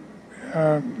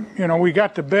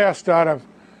got the best out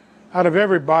of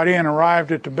everybody and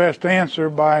arrived at the best answer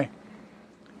by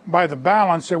the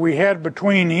balance that we had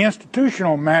between the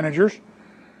institutional managers.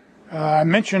 I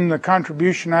mentioned the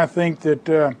contribution I think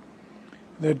that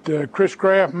Chris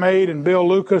Kraft made and Bill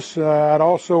Lucas. I'd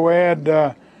also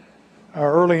add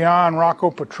early on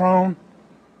Rocco Petrone,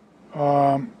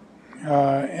 and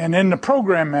then the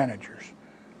program managers,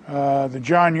 the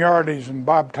John Yardleys and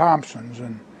Bob Thompsons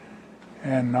and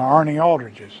Arnie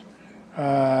Aldridges,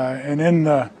 and in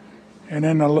the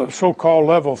so-called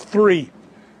level 3,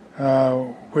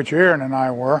 which Aaron and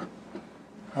I were.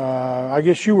 I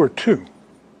guess you were too.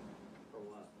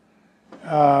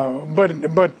 But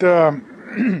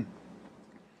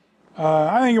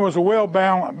I think it was a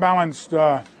well-balanced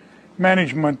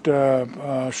management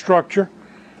structure,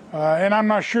 and I'm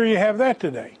not sure you have that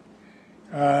today.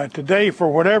 Today, for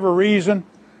whatever reason,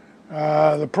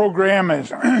 the program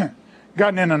has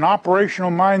gotten in an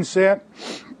operational mindset.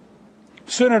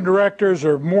 Center directors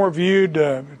are more viewed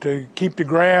to keep the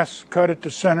grass cut at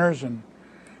the centers and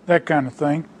that kind of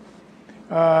thing.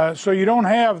 So you don't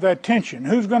have that tension.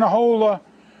 Who's going to hold,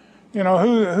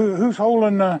 who's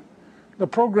holding the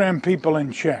program people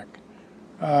in check?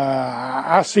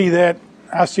 I see that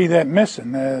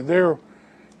missing.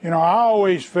 I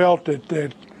always felt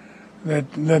that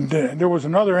there was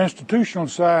another institutional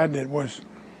side that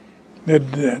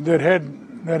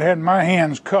had my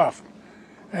hands cuffed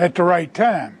at the right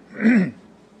time.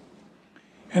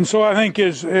 And so I think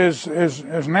as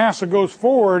NASA goes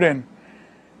forward,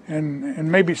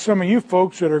 and maybe some of you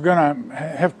folks that are going to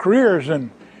have careers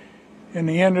in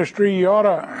the industry, you ought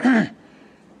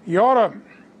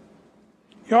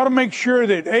to make sure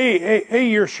that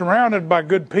you're surrounded by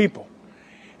good people,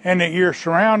 and that you're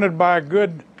surrounded by a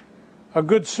good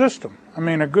system. I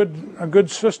mean, a good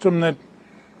system that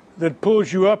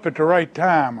pulls you up at the right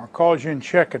time or calls you in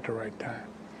check at the right time.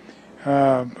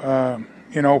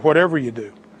 You know, whatever you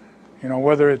do. You know,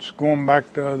 whether it's going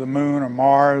back to the moon or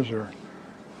Mars, or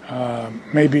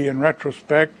maybe in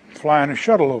retrospect, flying a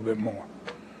shuttle a little bit more.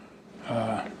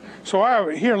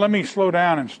 Here, let me slow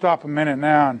down and stop a minute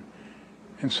now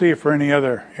and see if there are any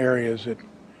other areas that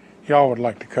y'all would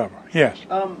like to cover. Yes?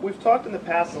 We've talked in the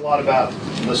past a lot about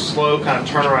the slow kind of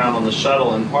turnaround on the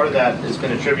shuttle, and part of that has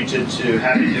been attributed to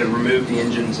having to remove the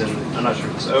engines, and I'm not sure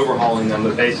if it's overhauling them,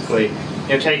 but basically,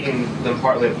 taking them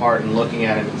partly apart and looking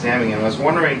at it and examining them. I was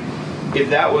wondering if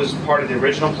that was part of the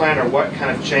original plan, or what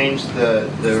kind of changed the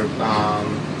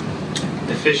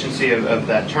efficiency of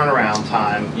that turnaround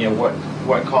time.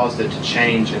 What caused it to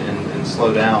change and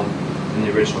slow down in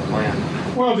the original plan?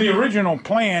 Well, the original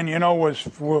plan,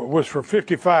 was for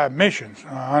 55 missions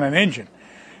on an engine,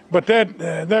 but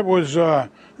that was,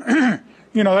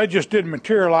 that just didn't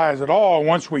materialize at all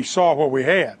once we saw what we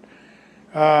had.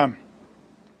 I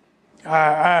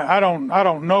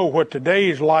don't know what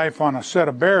today's life on a set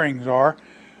of bearings are,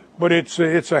 but it's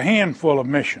a handful of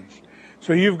missions.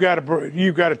 So you've got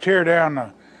to tear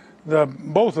down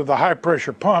both of the high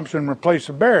pressure pumps and replace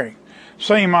the bearing.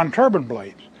 Same on turbine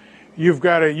blades. You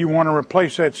want to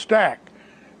replace that stack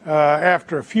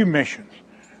after a few missions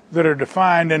that are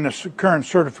defined in the current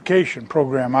certification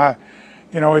program.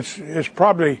 It's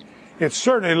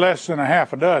certainly less than a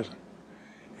half a dozen.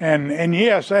 And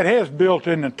yes, that has built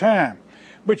in the time,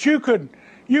 but you could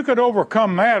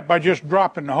overcome that by just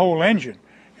dropping the whole engine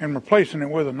and replacing it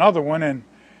with another one,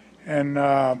 and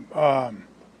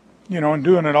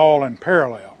doing it all in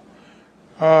parallel.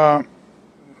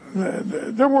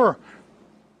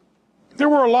 There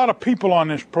were a lot of people on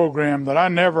this program that I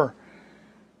never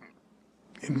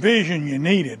envisioned you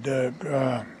needed.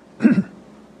 I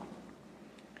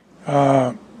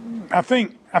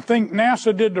think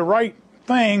NASA did the right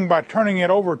thing by turning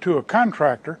it over to a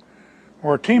contractor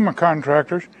or a team of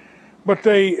contractors, but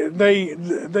they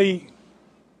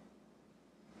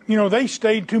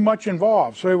stayed too much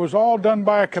involved. So it was all done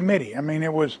by a committee. I mean, I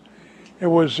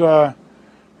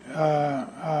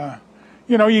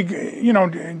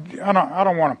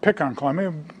don't want to pick on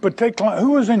Columbia, but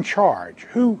who was in charge?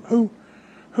 Who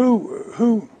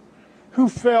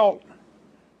felt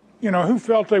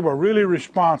they were really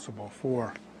responsible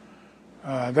for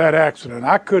that accident?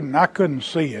 I couldn't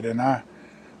see it, and I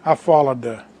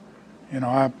followed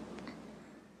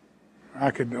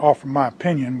I could offer my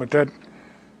opinion, but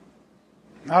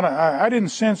I didn't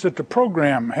sense that the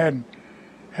program had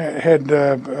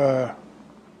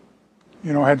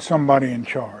somebody in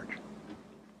charge.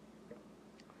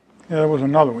 Yeah, there was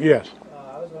another one. Yes.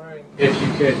 I was wondering if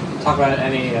you could talk about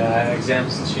any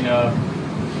examples that you know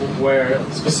where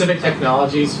specific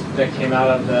technologies that came out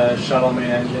of the shuttle main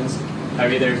engines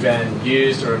have either been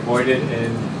used or avoided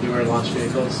in newer launch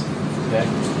vehicles today.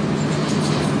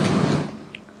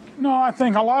 No, I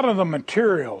think a lot of the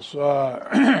materials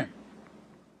will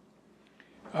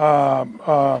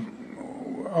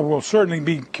certainly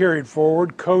be carried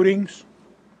forward. Coatings,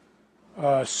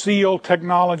 seal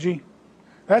technology.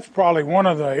 That's probably one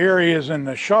of the areas in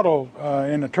the shuttle,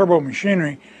 in the turbo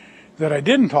machinery, that I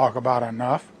didn't talk about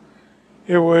enough.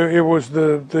 It was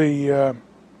the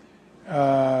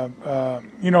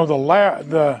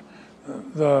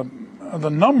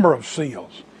number of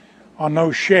seals on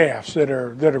those shafts that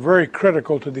are very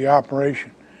critical to the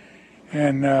operation,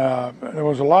 and there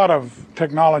was a lot of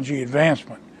technology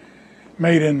advancement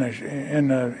made in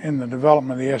the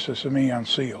development of the SSME on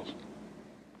seals.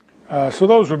 So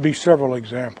those would be several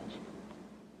examples.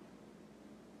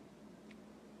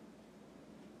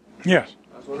 Yes.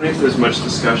 I was wondering if there was much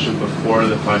discussion before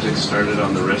the project started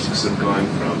on the risks of going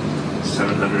from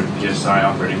 700 psi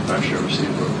operating pressure, which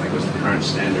was the current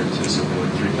standard, to something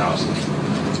like 3,000.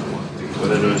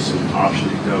 Whether there was an option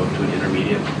to go to an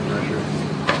intermediate pressure.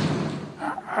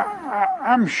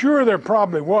 I'm sure there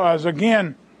probably was.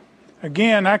 Again,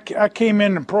 I came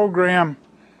in the program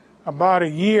about a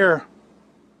year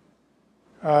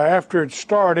after it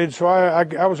started, so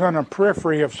I was on the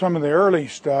periphery of some of the early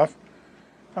stuff.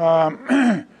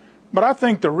 But I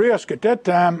think the risk at that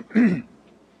time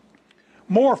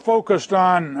more focused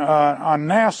on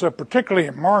NASA, particularly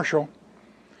at Marshall.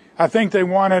 I think they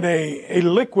wanted a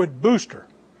liquid booster.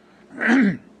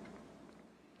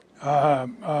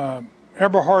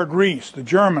 Eberhard Rees, the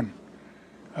German,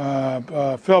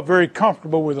 felt very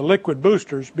comfortable with the liquid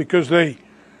boosters because they,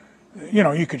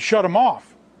 you could shut them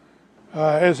off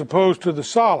as opposed to the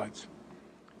solids.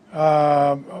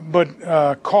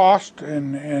 But cost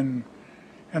and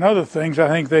other things, I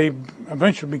think they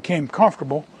eventually became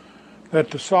comfortable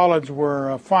that the solids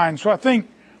were fine. So I think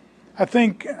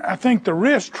the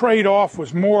risk trade-off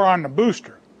was more on the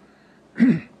booster.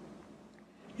 You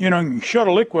can shut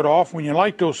a liquid off when you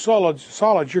light those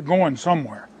solids, you're going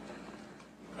somewhere.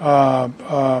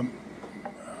 On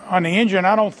the engine,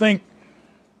 I don't think.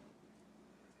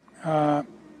 I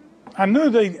know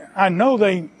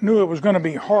they knew it was going to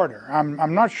be harder.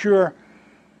 I'm not sure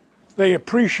they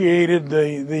appreciated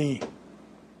the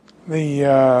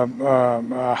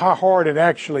how hard it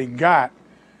actually got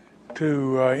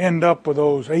to end up with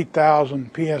those 8,000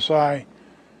 psi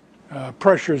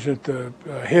pressures at the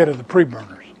head of the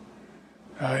preburners,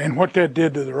 and what that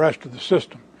did to the rest of the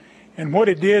system, and what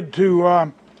it did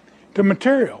to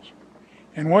materials,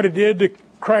 and what it did to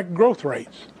crack growth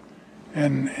rates,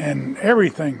 and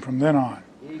everything from then on.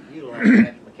 You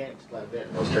learned mechanics quite a bit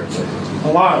in those terms.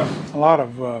 A lot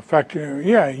of factor.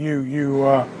 Yeah, you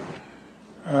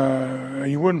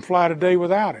wouldn't fly today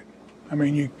without it. I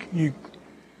mean,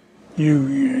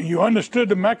 you understood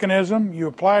the mechanism. You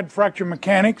applied fracture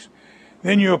mechanics,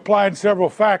 then you applied several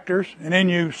factors, and then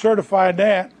you certified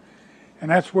that,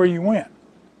 and that's where you went.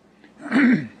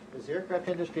 Does the aircraft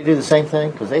industry do the same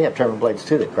thing? Because they have turbine blades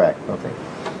too that crack, don't they?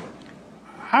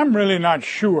 I'm really not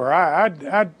sure. I'm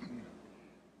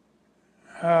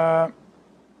not.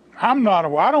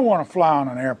 I don't want to fly on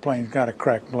an airplane that's got a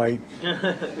cracked blade.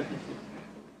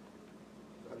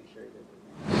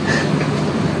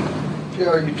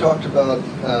 JR, you talked about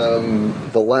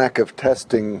the lack of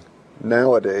testing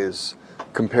nowadays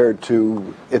compared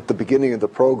to at the beginning of the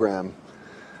program.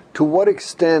 To what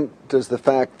extent does the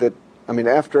fact that,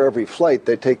 after every flight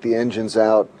they take the engines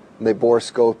out and they bore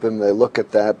scope them, they look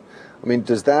at that,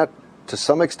 does that to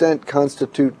some extent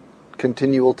constitute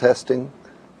continual testing?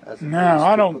 No,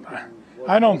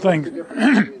 I don't think.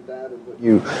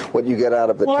 What you get out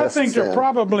of the test. Well, I think they're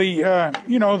probably,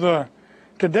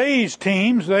 today's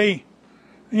teams, they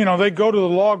go to the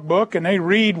logbook and they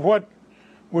read what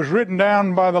was written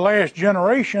down by the last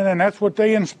generation, and that's what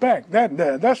they inspect.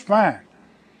 That's fine,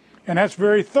 and that's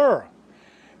very thorough.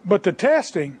 But the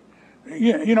testing,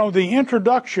 the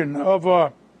introduction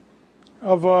of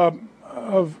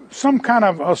some kind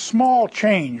of a small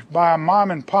change by a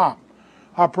mom and pop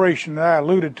operation that I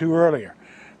alluded to earlier,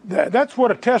 that's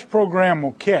what a test program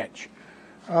will catch.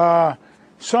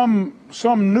 Some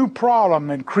new problem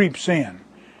that creeps in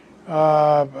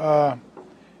will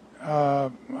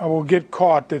get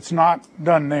caught that's not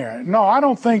done there. No, I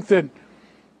don't think that.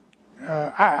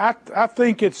 I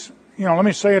think it's, let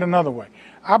me say it another way.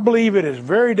 I believe it is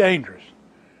very dangerous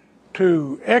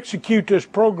to execute this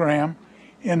program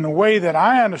in the way that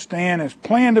I understand is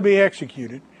planned to be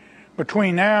executed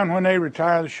between now and when they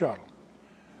retire the shuttle.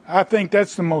 I think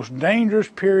that's the most dangerous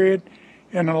period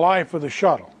in the life of the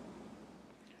shuttle.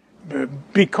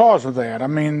 Because of that,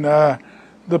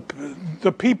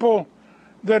 the people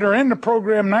that are in the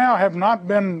program now have not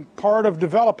been part of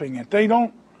developing it. They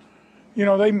don't,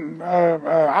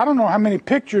 I don't know how many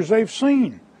pictures they've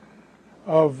seen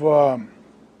of a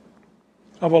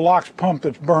LOX pump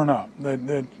that's burned up.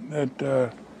 You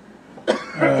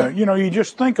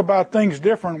just think about things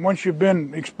different once you've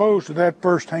been exposed to that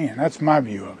firsthand. That's my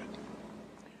view of it.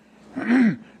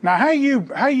 Now, how you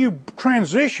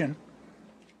transition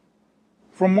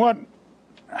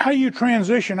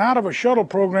out of a shuttle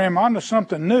program onto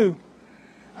something new,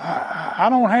 I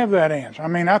don't have that answer.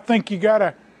 I think you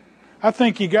gotta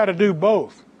do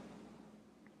both.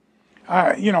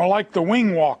 Like the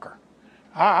wing walker.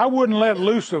 I wouldn't let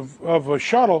loose of a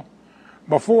shuttle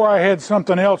before I had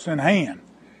something else in hand.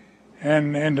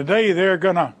 And today they're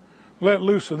gonna let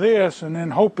loose of this and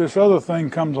then hope this other thing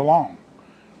comes along.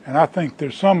 And I think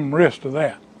there's some risk to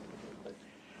that.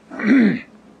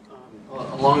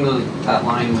 Along that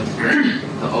line with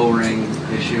the O-ring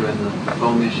issue and the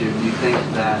foam issue, do you think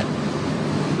that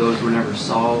those were never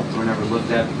solved or never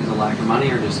looked at because of lack of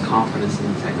money or just confidence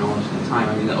in the technology at the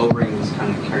time? The O-ring was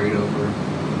kind of carried over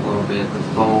a little bit. The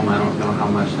foam, I don't know how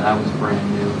much that was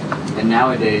brand new. And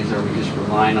nowadays, are we just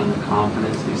relying on the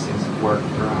confidence these things have worked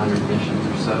for 100 missions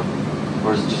or so?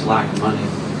 Or is it just lack of money?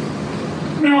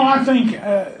 No, I think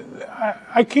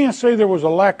I can't say there was a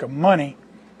lack of money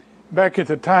back at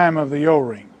the time of the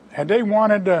O-ring. Had they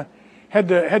wanted to, had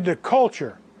the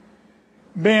culture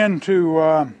been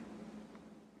to,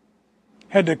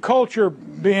 had the culture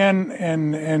been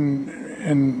and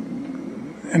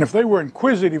and if they were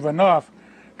inquisitive enough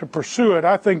to pursue it,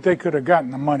 I think they could have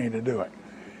gotten the money to do it.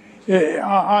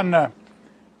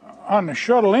 On the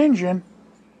shuttle engine,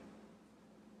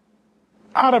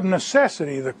 out of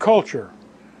necessity, the culture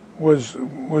was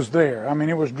there. I mean,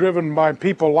 it was driven by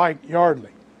people like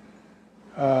Yardley.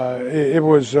 It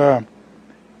was,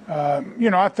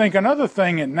 I think another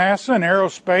thing at NASA and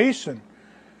aerospace, and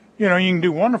you can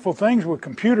do wonderful things with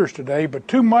computers today, but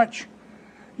too much,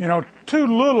 too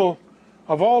little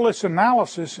of all this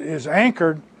analysis is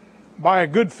anchored by a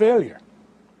good failure.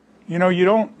 You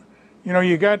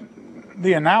got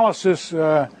the analysis. You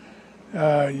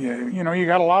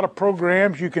got a lot of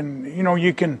programs. You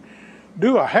can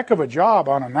do a heck of a job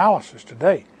on analysis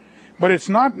today, but it's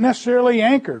not necessarily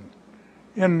anchored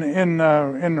in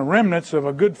the remnants of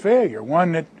a good failure,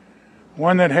 one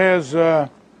that has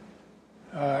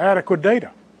adequate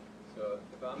data. So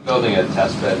if I'm building a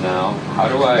test bed now, how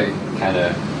do I kind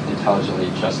of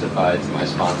intelligently justify to my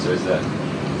sponsors that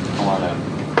I want to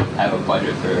have a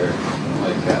budget for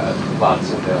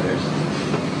lots of failures?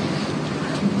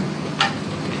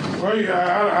 Well,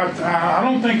 I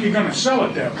don't think you're going to sell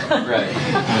it that way. Right.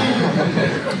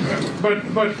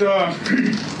 but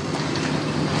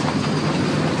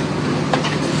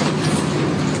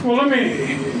well, let me,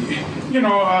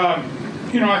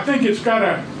 I think it's got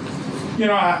to,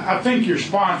 I think your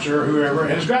sponsor, whoever,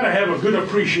 has got to have a good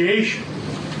appreciation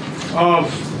of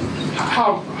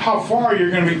how far you're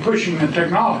going to be pushing the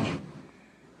technology.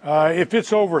 If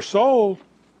it's oversold,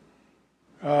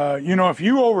 if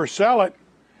you oversell it,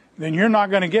 then you're not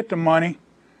going to get the money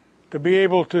to be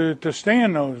able to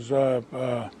stand those.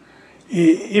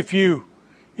 If you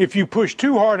push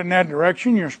too hard in that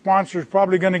direction, your sponsor's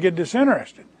probably going to get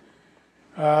disinterested.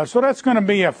 So that's going to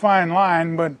be a fine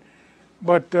line,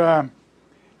 but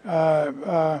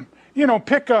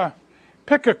pick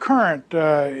a current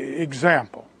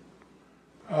example.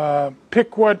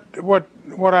 Pick what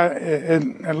I,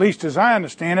 at least as I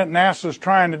understand it, NASA's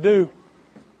trying to do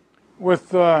with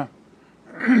the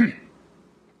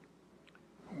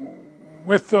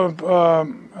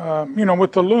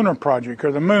lunar project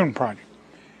or the moon project.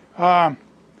 I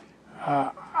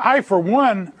for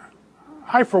one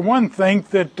think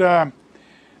that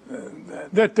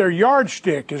their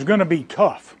yardstick is going to be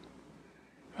tough.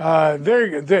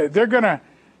 They're going to,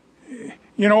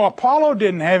 Apollo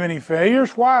didn't have any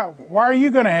failures. Why are you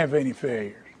going to have any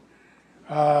failures?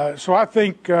 So I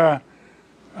think they're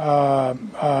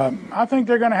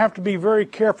going to have to be very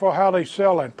careful how they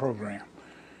sell that program.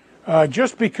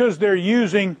 Just because they're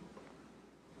using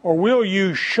or will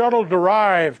use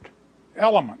shuttle-derived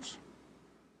elements,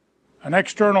 an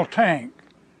external tank,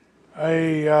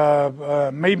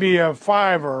 maybe a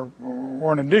 5 or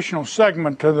an additional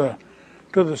segment to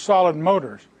the solid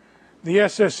motors, the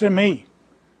SSME.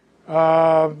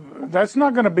 That's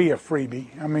not going to be a freebie.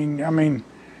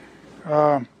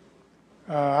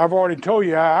 I've already told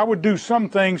you I would do some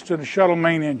things to the shuttle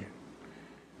main engine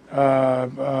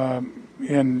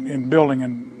in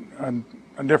building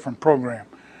a different program.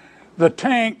 The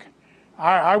tank,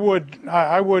 I would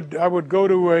go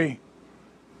to a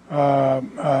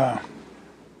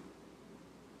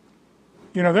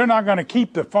they're not going to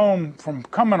keep the foam from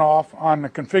coming off on the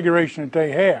configuration that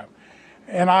they have,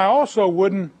 and I also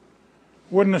wouldn't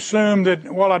assume that,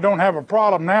 well, I don't have a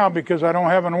problem now because I don't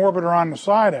have an orbiter on the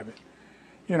side of it.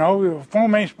 The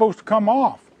foam ain't supposed to come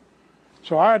off.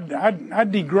 So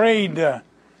I'd degrade the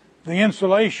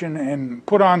insulation and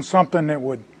put on something that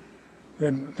would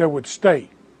stay,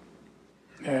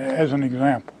 as an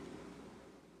example.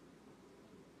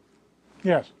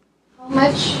 Yes? How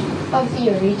much of the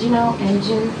original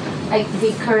engine, like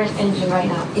the current engine right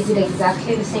now, is it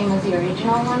exactly the same as the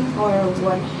original one, or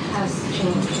what has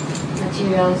changed?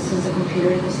 Materials, is the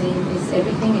computer the same? Is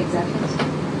everything exactly the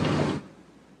same?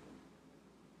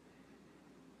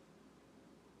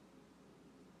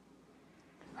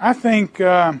 I think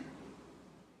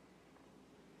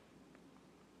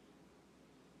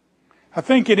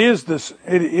it is this.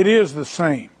 It is the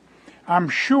same. I'm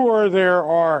sure there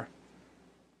are,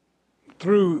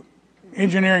 through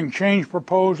engineering change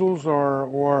proposals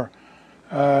or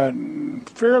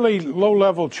fairly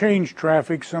low-level change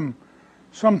traffic, some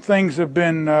things have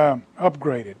been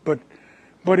upgraded. But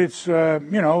it's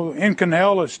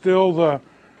Inconel is still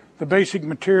the basic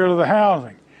material of the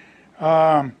housing.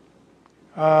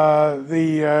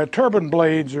 The turbine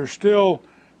blades are still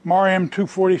MAR-M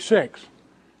 246,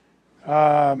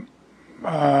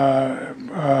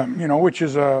 which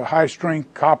is a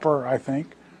high-strength copper, I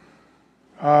think.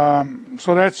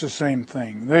 So that's the same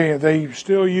thing. They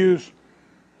still use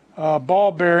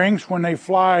ball bearings when they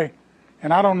fly,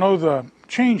 and I don't know the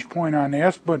change point on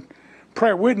this, but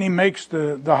Pratt Whitney makes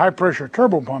the high pressure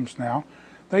turbo pumps now.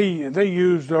 They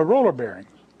use roller bearings,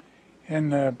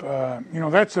 and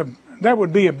that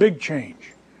would be a big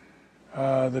change.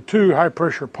 The two high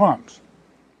pressure pumps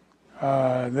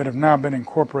that have now been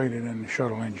incorporated in the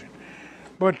shuttle engine.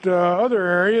 But other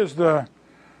areas, those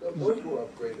were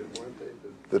upgraded, weren't they?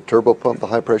 The turbo pump, the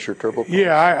high pressure turbo pump.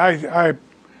 Yeah, I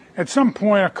at some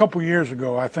point a couple years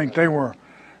ago, I think they were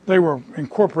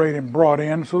incorporated and brought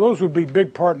in. So those would be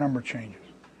big part number changes.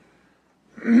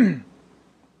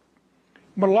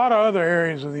 But a lot of other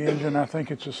areas of the engine, I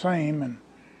think it's the same,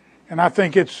 and I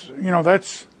think it's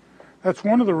that's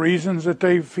one of the reasons that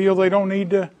they feel they don't need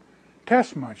to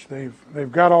test much.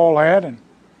 They've got all that, and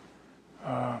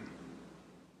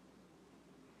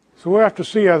so we'll have to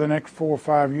see how the next 4 or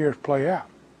 5 years play out.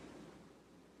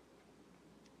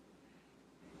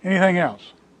 Anything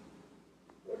else?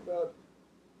 What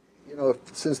about,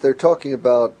 since they're talking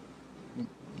about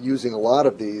using a lot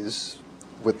of these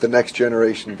with the next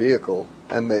generation vehicle,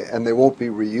 and they won't be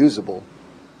reusable.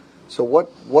 So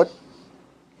what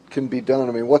can be done?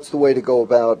 I mean, what's the way to go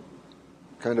about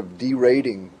kind of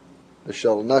derating the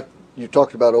shuttle? Not, you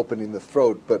talked about opening the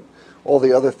throat, but all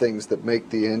the other things that make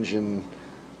the engine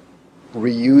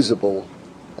reusable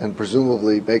and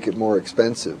presumably make it more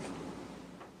expensive.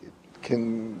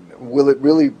 Will it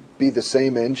really be the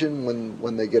same engine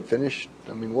when they get finished?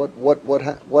 I mean,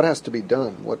 what has to be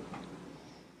done? What?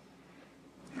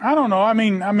 I don't know. I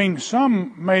mean,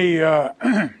 some may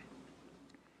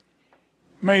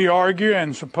may argue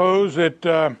and suppose that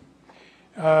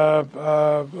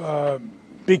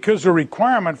because the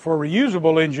requirement for a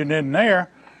reusable engine isn't there,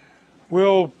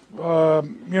 will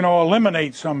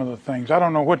eliminate some of the things. I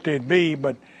don't know what they'd be,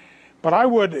 but I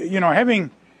would,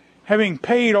 having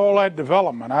paid all that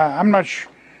development, I'm not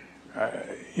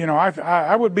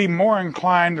I would be more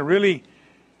inclined to really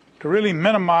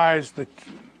minimize the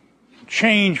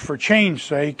change for change's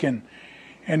sake and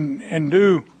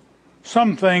do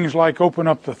some things like open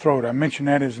up the throat. I mentioned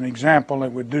that as an example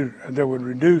that would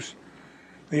reduce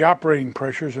the operating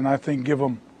pressures, and I think give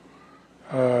them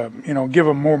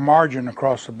more margin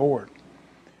across the board.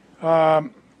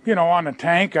 On the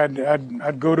tank,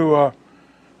 I'd go to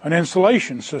an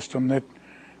insulation system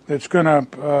that's going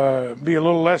to be a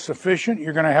little less efficient.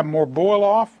 You're going to have more boil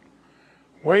off,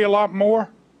 weigh a lot more,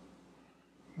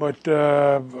 but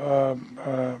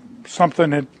something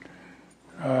that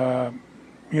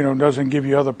doesn't give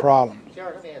you other problems.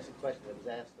 Jared, let me ask a question that was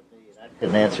asked of me and I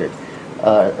couldn't answer it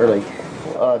early.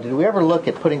 Did we ever look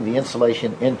at putting the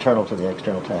insulation internal to the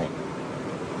external tank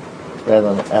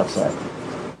rather than outside?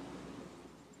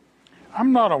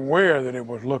 I'm not aware that it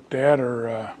was looked at,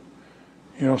 or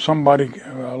somebody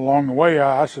along the way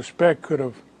I suspect could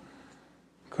have.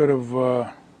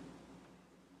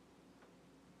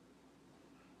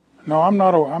 No, I'm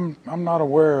not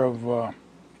aware of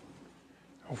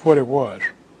what it was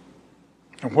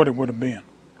and what it would have been.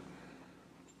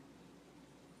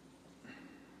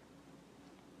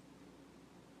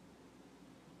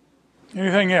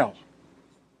 Anything else?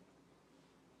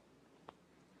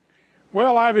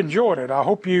 Well, I've enjoyed it. I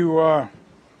hope you,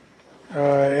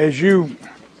 as you,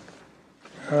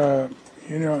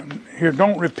 here,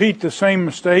 don't repeat the same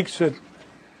mistakes that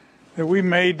we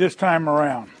made this time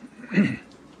around.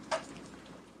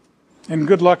 And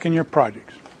good luck in your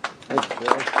projects. Thanks,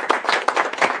 Jerry.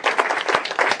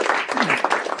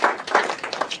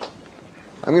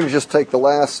 I'm going to just take the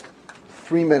last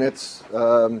 3 minutes.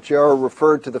 JR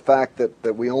referred to the fact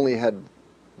that we only had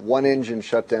one engine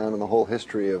shut down in the whole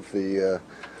history of the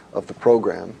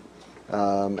program,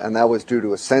 and that was due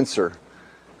to a sensor.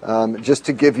 Just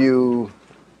to give you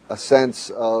a sense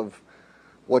of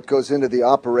what goes into the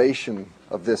operation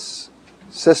of this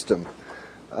system,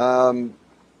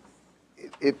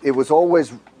 it was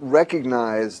always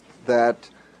recognized that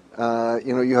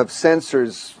you have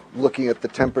sensors looking at the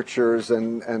temperatures,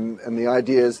 and the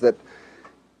idea is that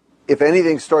if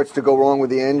anything starts to go wrong with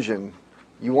the engine,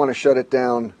 you want to shut it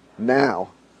down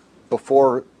now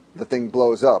before the thing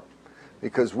blows up,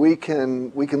 because we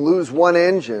can lose one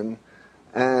engine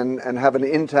and have an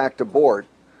intact abort,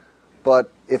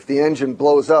 but if the engine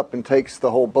blows up and takes the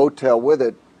whole boat tail with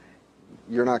it,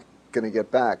 you're not going to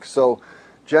get back. So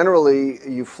generally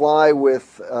you fly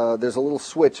with there's a little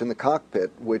switch in the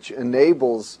cockpit which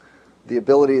enables the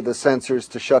ability of the sensors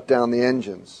to shut down the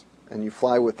engines, and you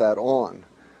fly with that on.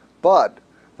 But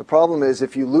the problem is,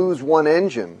 if you lose one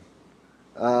engine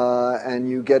and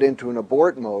you get into an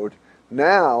abort mode,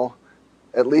 now,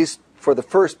 at least for the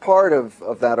first part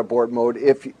of that abort mode,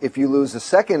 if you lose a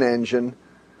second engine,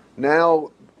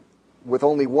 now with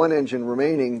only one engine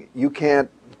remaining, you can't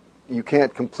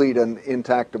complete an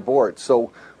intact abort.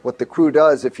 So what the crew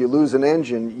does, if you lose an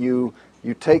engine, you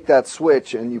take that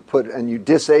switch and you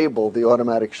disable the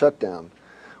automatic shutdown.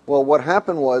 Well, what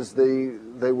happened was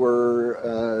they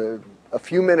were a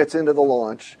few minutes into the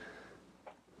launch.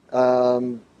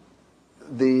 The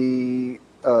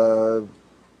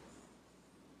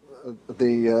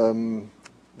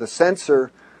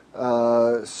sensor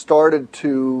started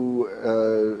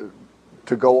to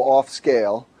go off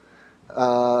scale.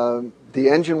 The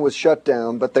engine was shut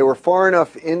down, but they were far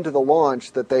enough into the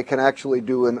launch that they can actually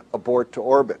do an abort to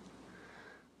orbit.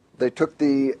 They took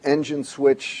the engine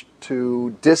switch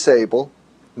to disable,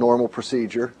 normal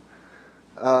procedure.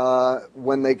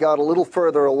 When they got a little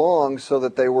further along, so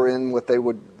that they were in what they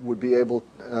would be able,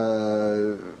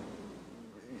 a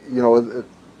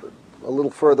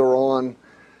little further on,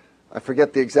 I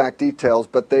forget the exact details,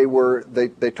 but they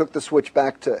took the switch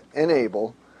back to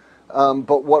enable. But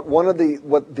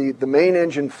the main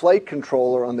engine flight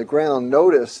controller on the ground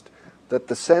noticed that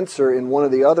the sensor in one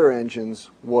of the other engines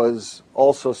was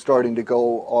also starting to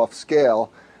go off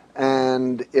scale,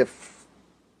 and if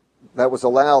that was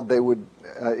allowed, it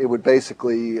would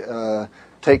basically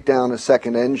take down a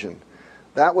second engine.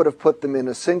 That would have put them in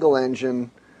a single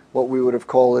engine, what we would have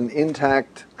called an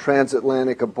intact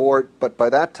transatlantic abort, but by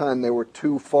that time they were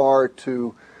too far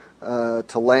to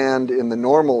land in the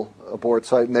normal abort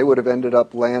site, and they would have ended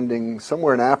up landing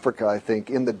somewhere in Africa, I think,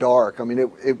 in the dark. I mean,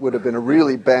 it would have been a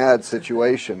really bad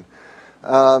situation.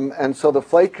 And so the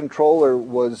flight controller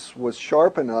was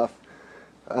sharp enough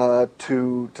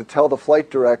to tell the flight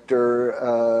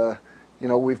director,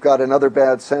 we've got another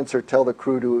bad sensor, tell the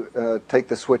crew to take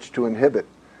the switch to inhibit.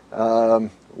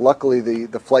 Luckily,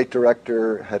 the flight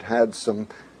director had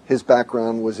his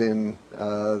background was in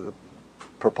the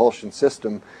propulsion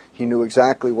system. He knew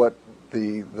exactly what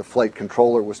the flight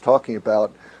controller was talking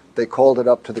about. They called it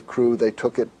up to the crew, they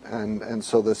took it, and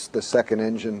so the second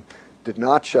engine did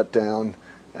not shut down,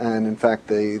 and in fact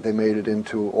they made it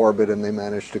into orbit and they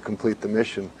managed to complete the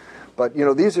mission. But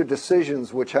these are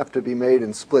decisions which have to be made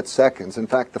in split seconds. In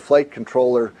fact, the flight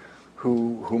controller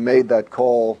who made that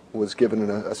call was given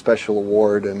a special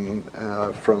award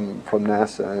from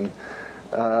NASA, and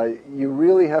you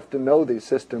really have to know these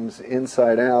systems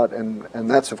inside out, and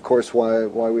that's of course why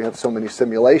we have so many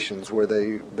simulations where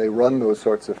they run those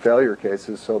sorts of failure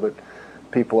cases, so that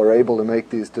people are able to make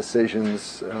these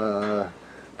decisions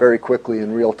very quickly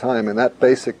in real time, and that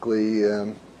basically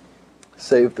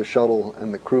saved the shuttle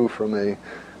and the crew from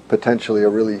potentially a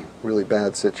really, really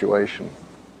bad situation.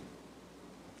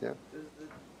 Yeah.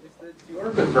 Is the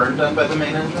orbit burn done by the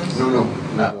main engines?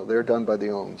 No, they're done by the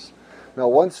OMS. Now,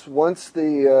 once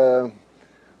the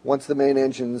main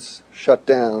engines shut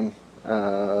down,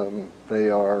 they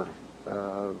are,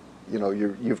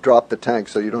 you've dropped the tank,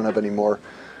 so you don't have any more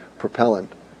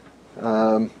propellant.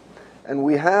 And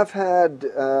we have had,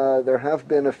 there have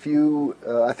been a few,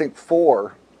 I think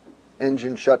 4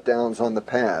 engine shutdowns on the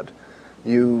pad.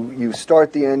 You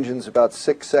start the engines about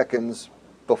 6 seconds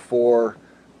before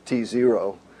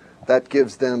T0. That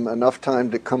gives them enough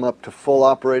time to come up to full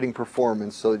operating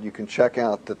performance so that you can check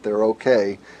out that they're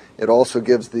okay. It also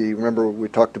gives remember we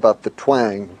talked about the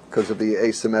twang because of the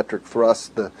asymmetric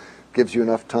thrust, gives you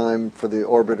enough time for the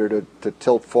orbiter to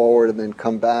tilt forward and then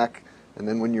come back. And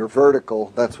then when you're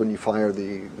vertical, that's when you fire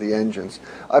the engines.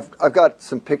 I've got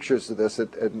some pictures of this.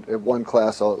 At one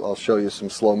class, I'll show you some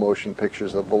slow motion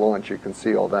pictures of the launch. You can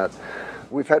see all that.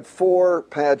 We've had 4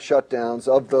 pad shutdowns.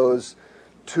 Of those,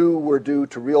 2 were due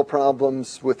to real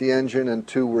problems with the engine and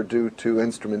 2 were due to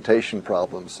instrumentation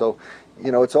problems. So,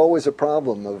 it's always a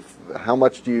problem of how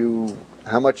much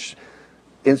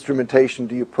instrumentation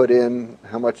do you put in,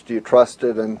 how much do you trust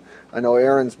it, and I know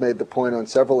Aaron's made the point on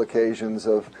several occasions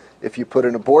of if you put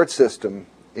an abort system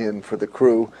in for the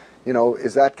crew,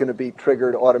 is that going to be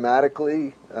triggered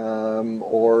automatically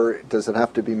or does it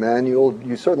have to be manual?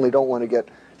 You certainly don't want to get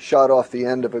shot off the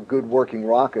end of a good working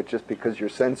rocket just because your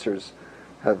sensors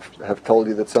have told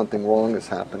you that something wrong is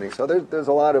happening. So there's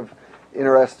a lot of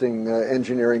interesting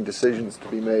engineering decisions to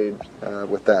be made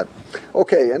with that.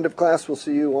 Okay, end of class. We'll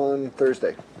see you on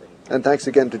Thursday. And thanks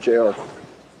again to JR.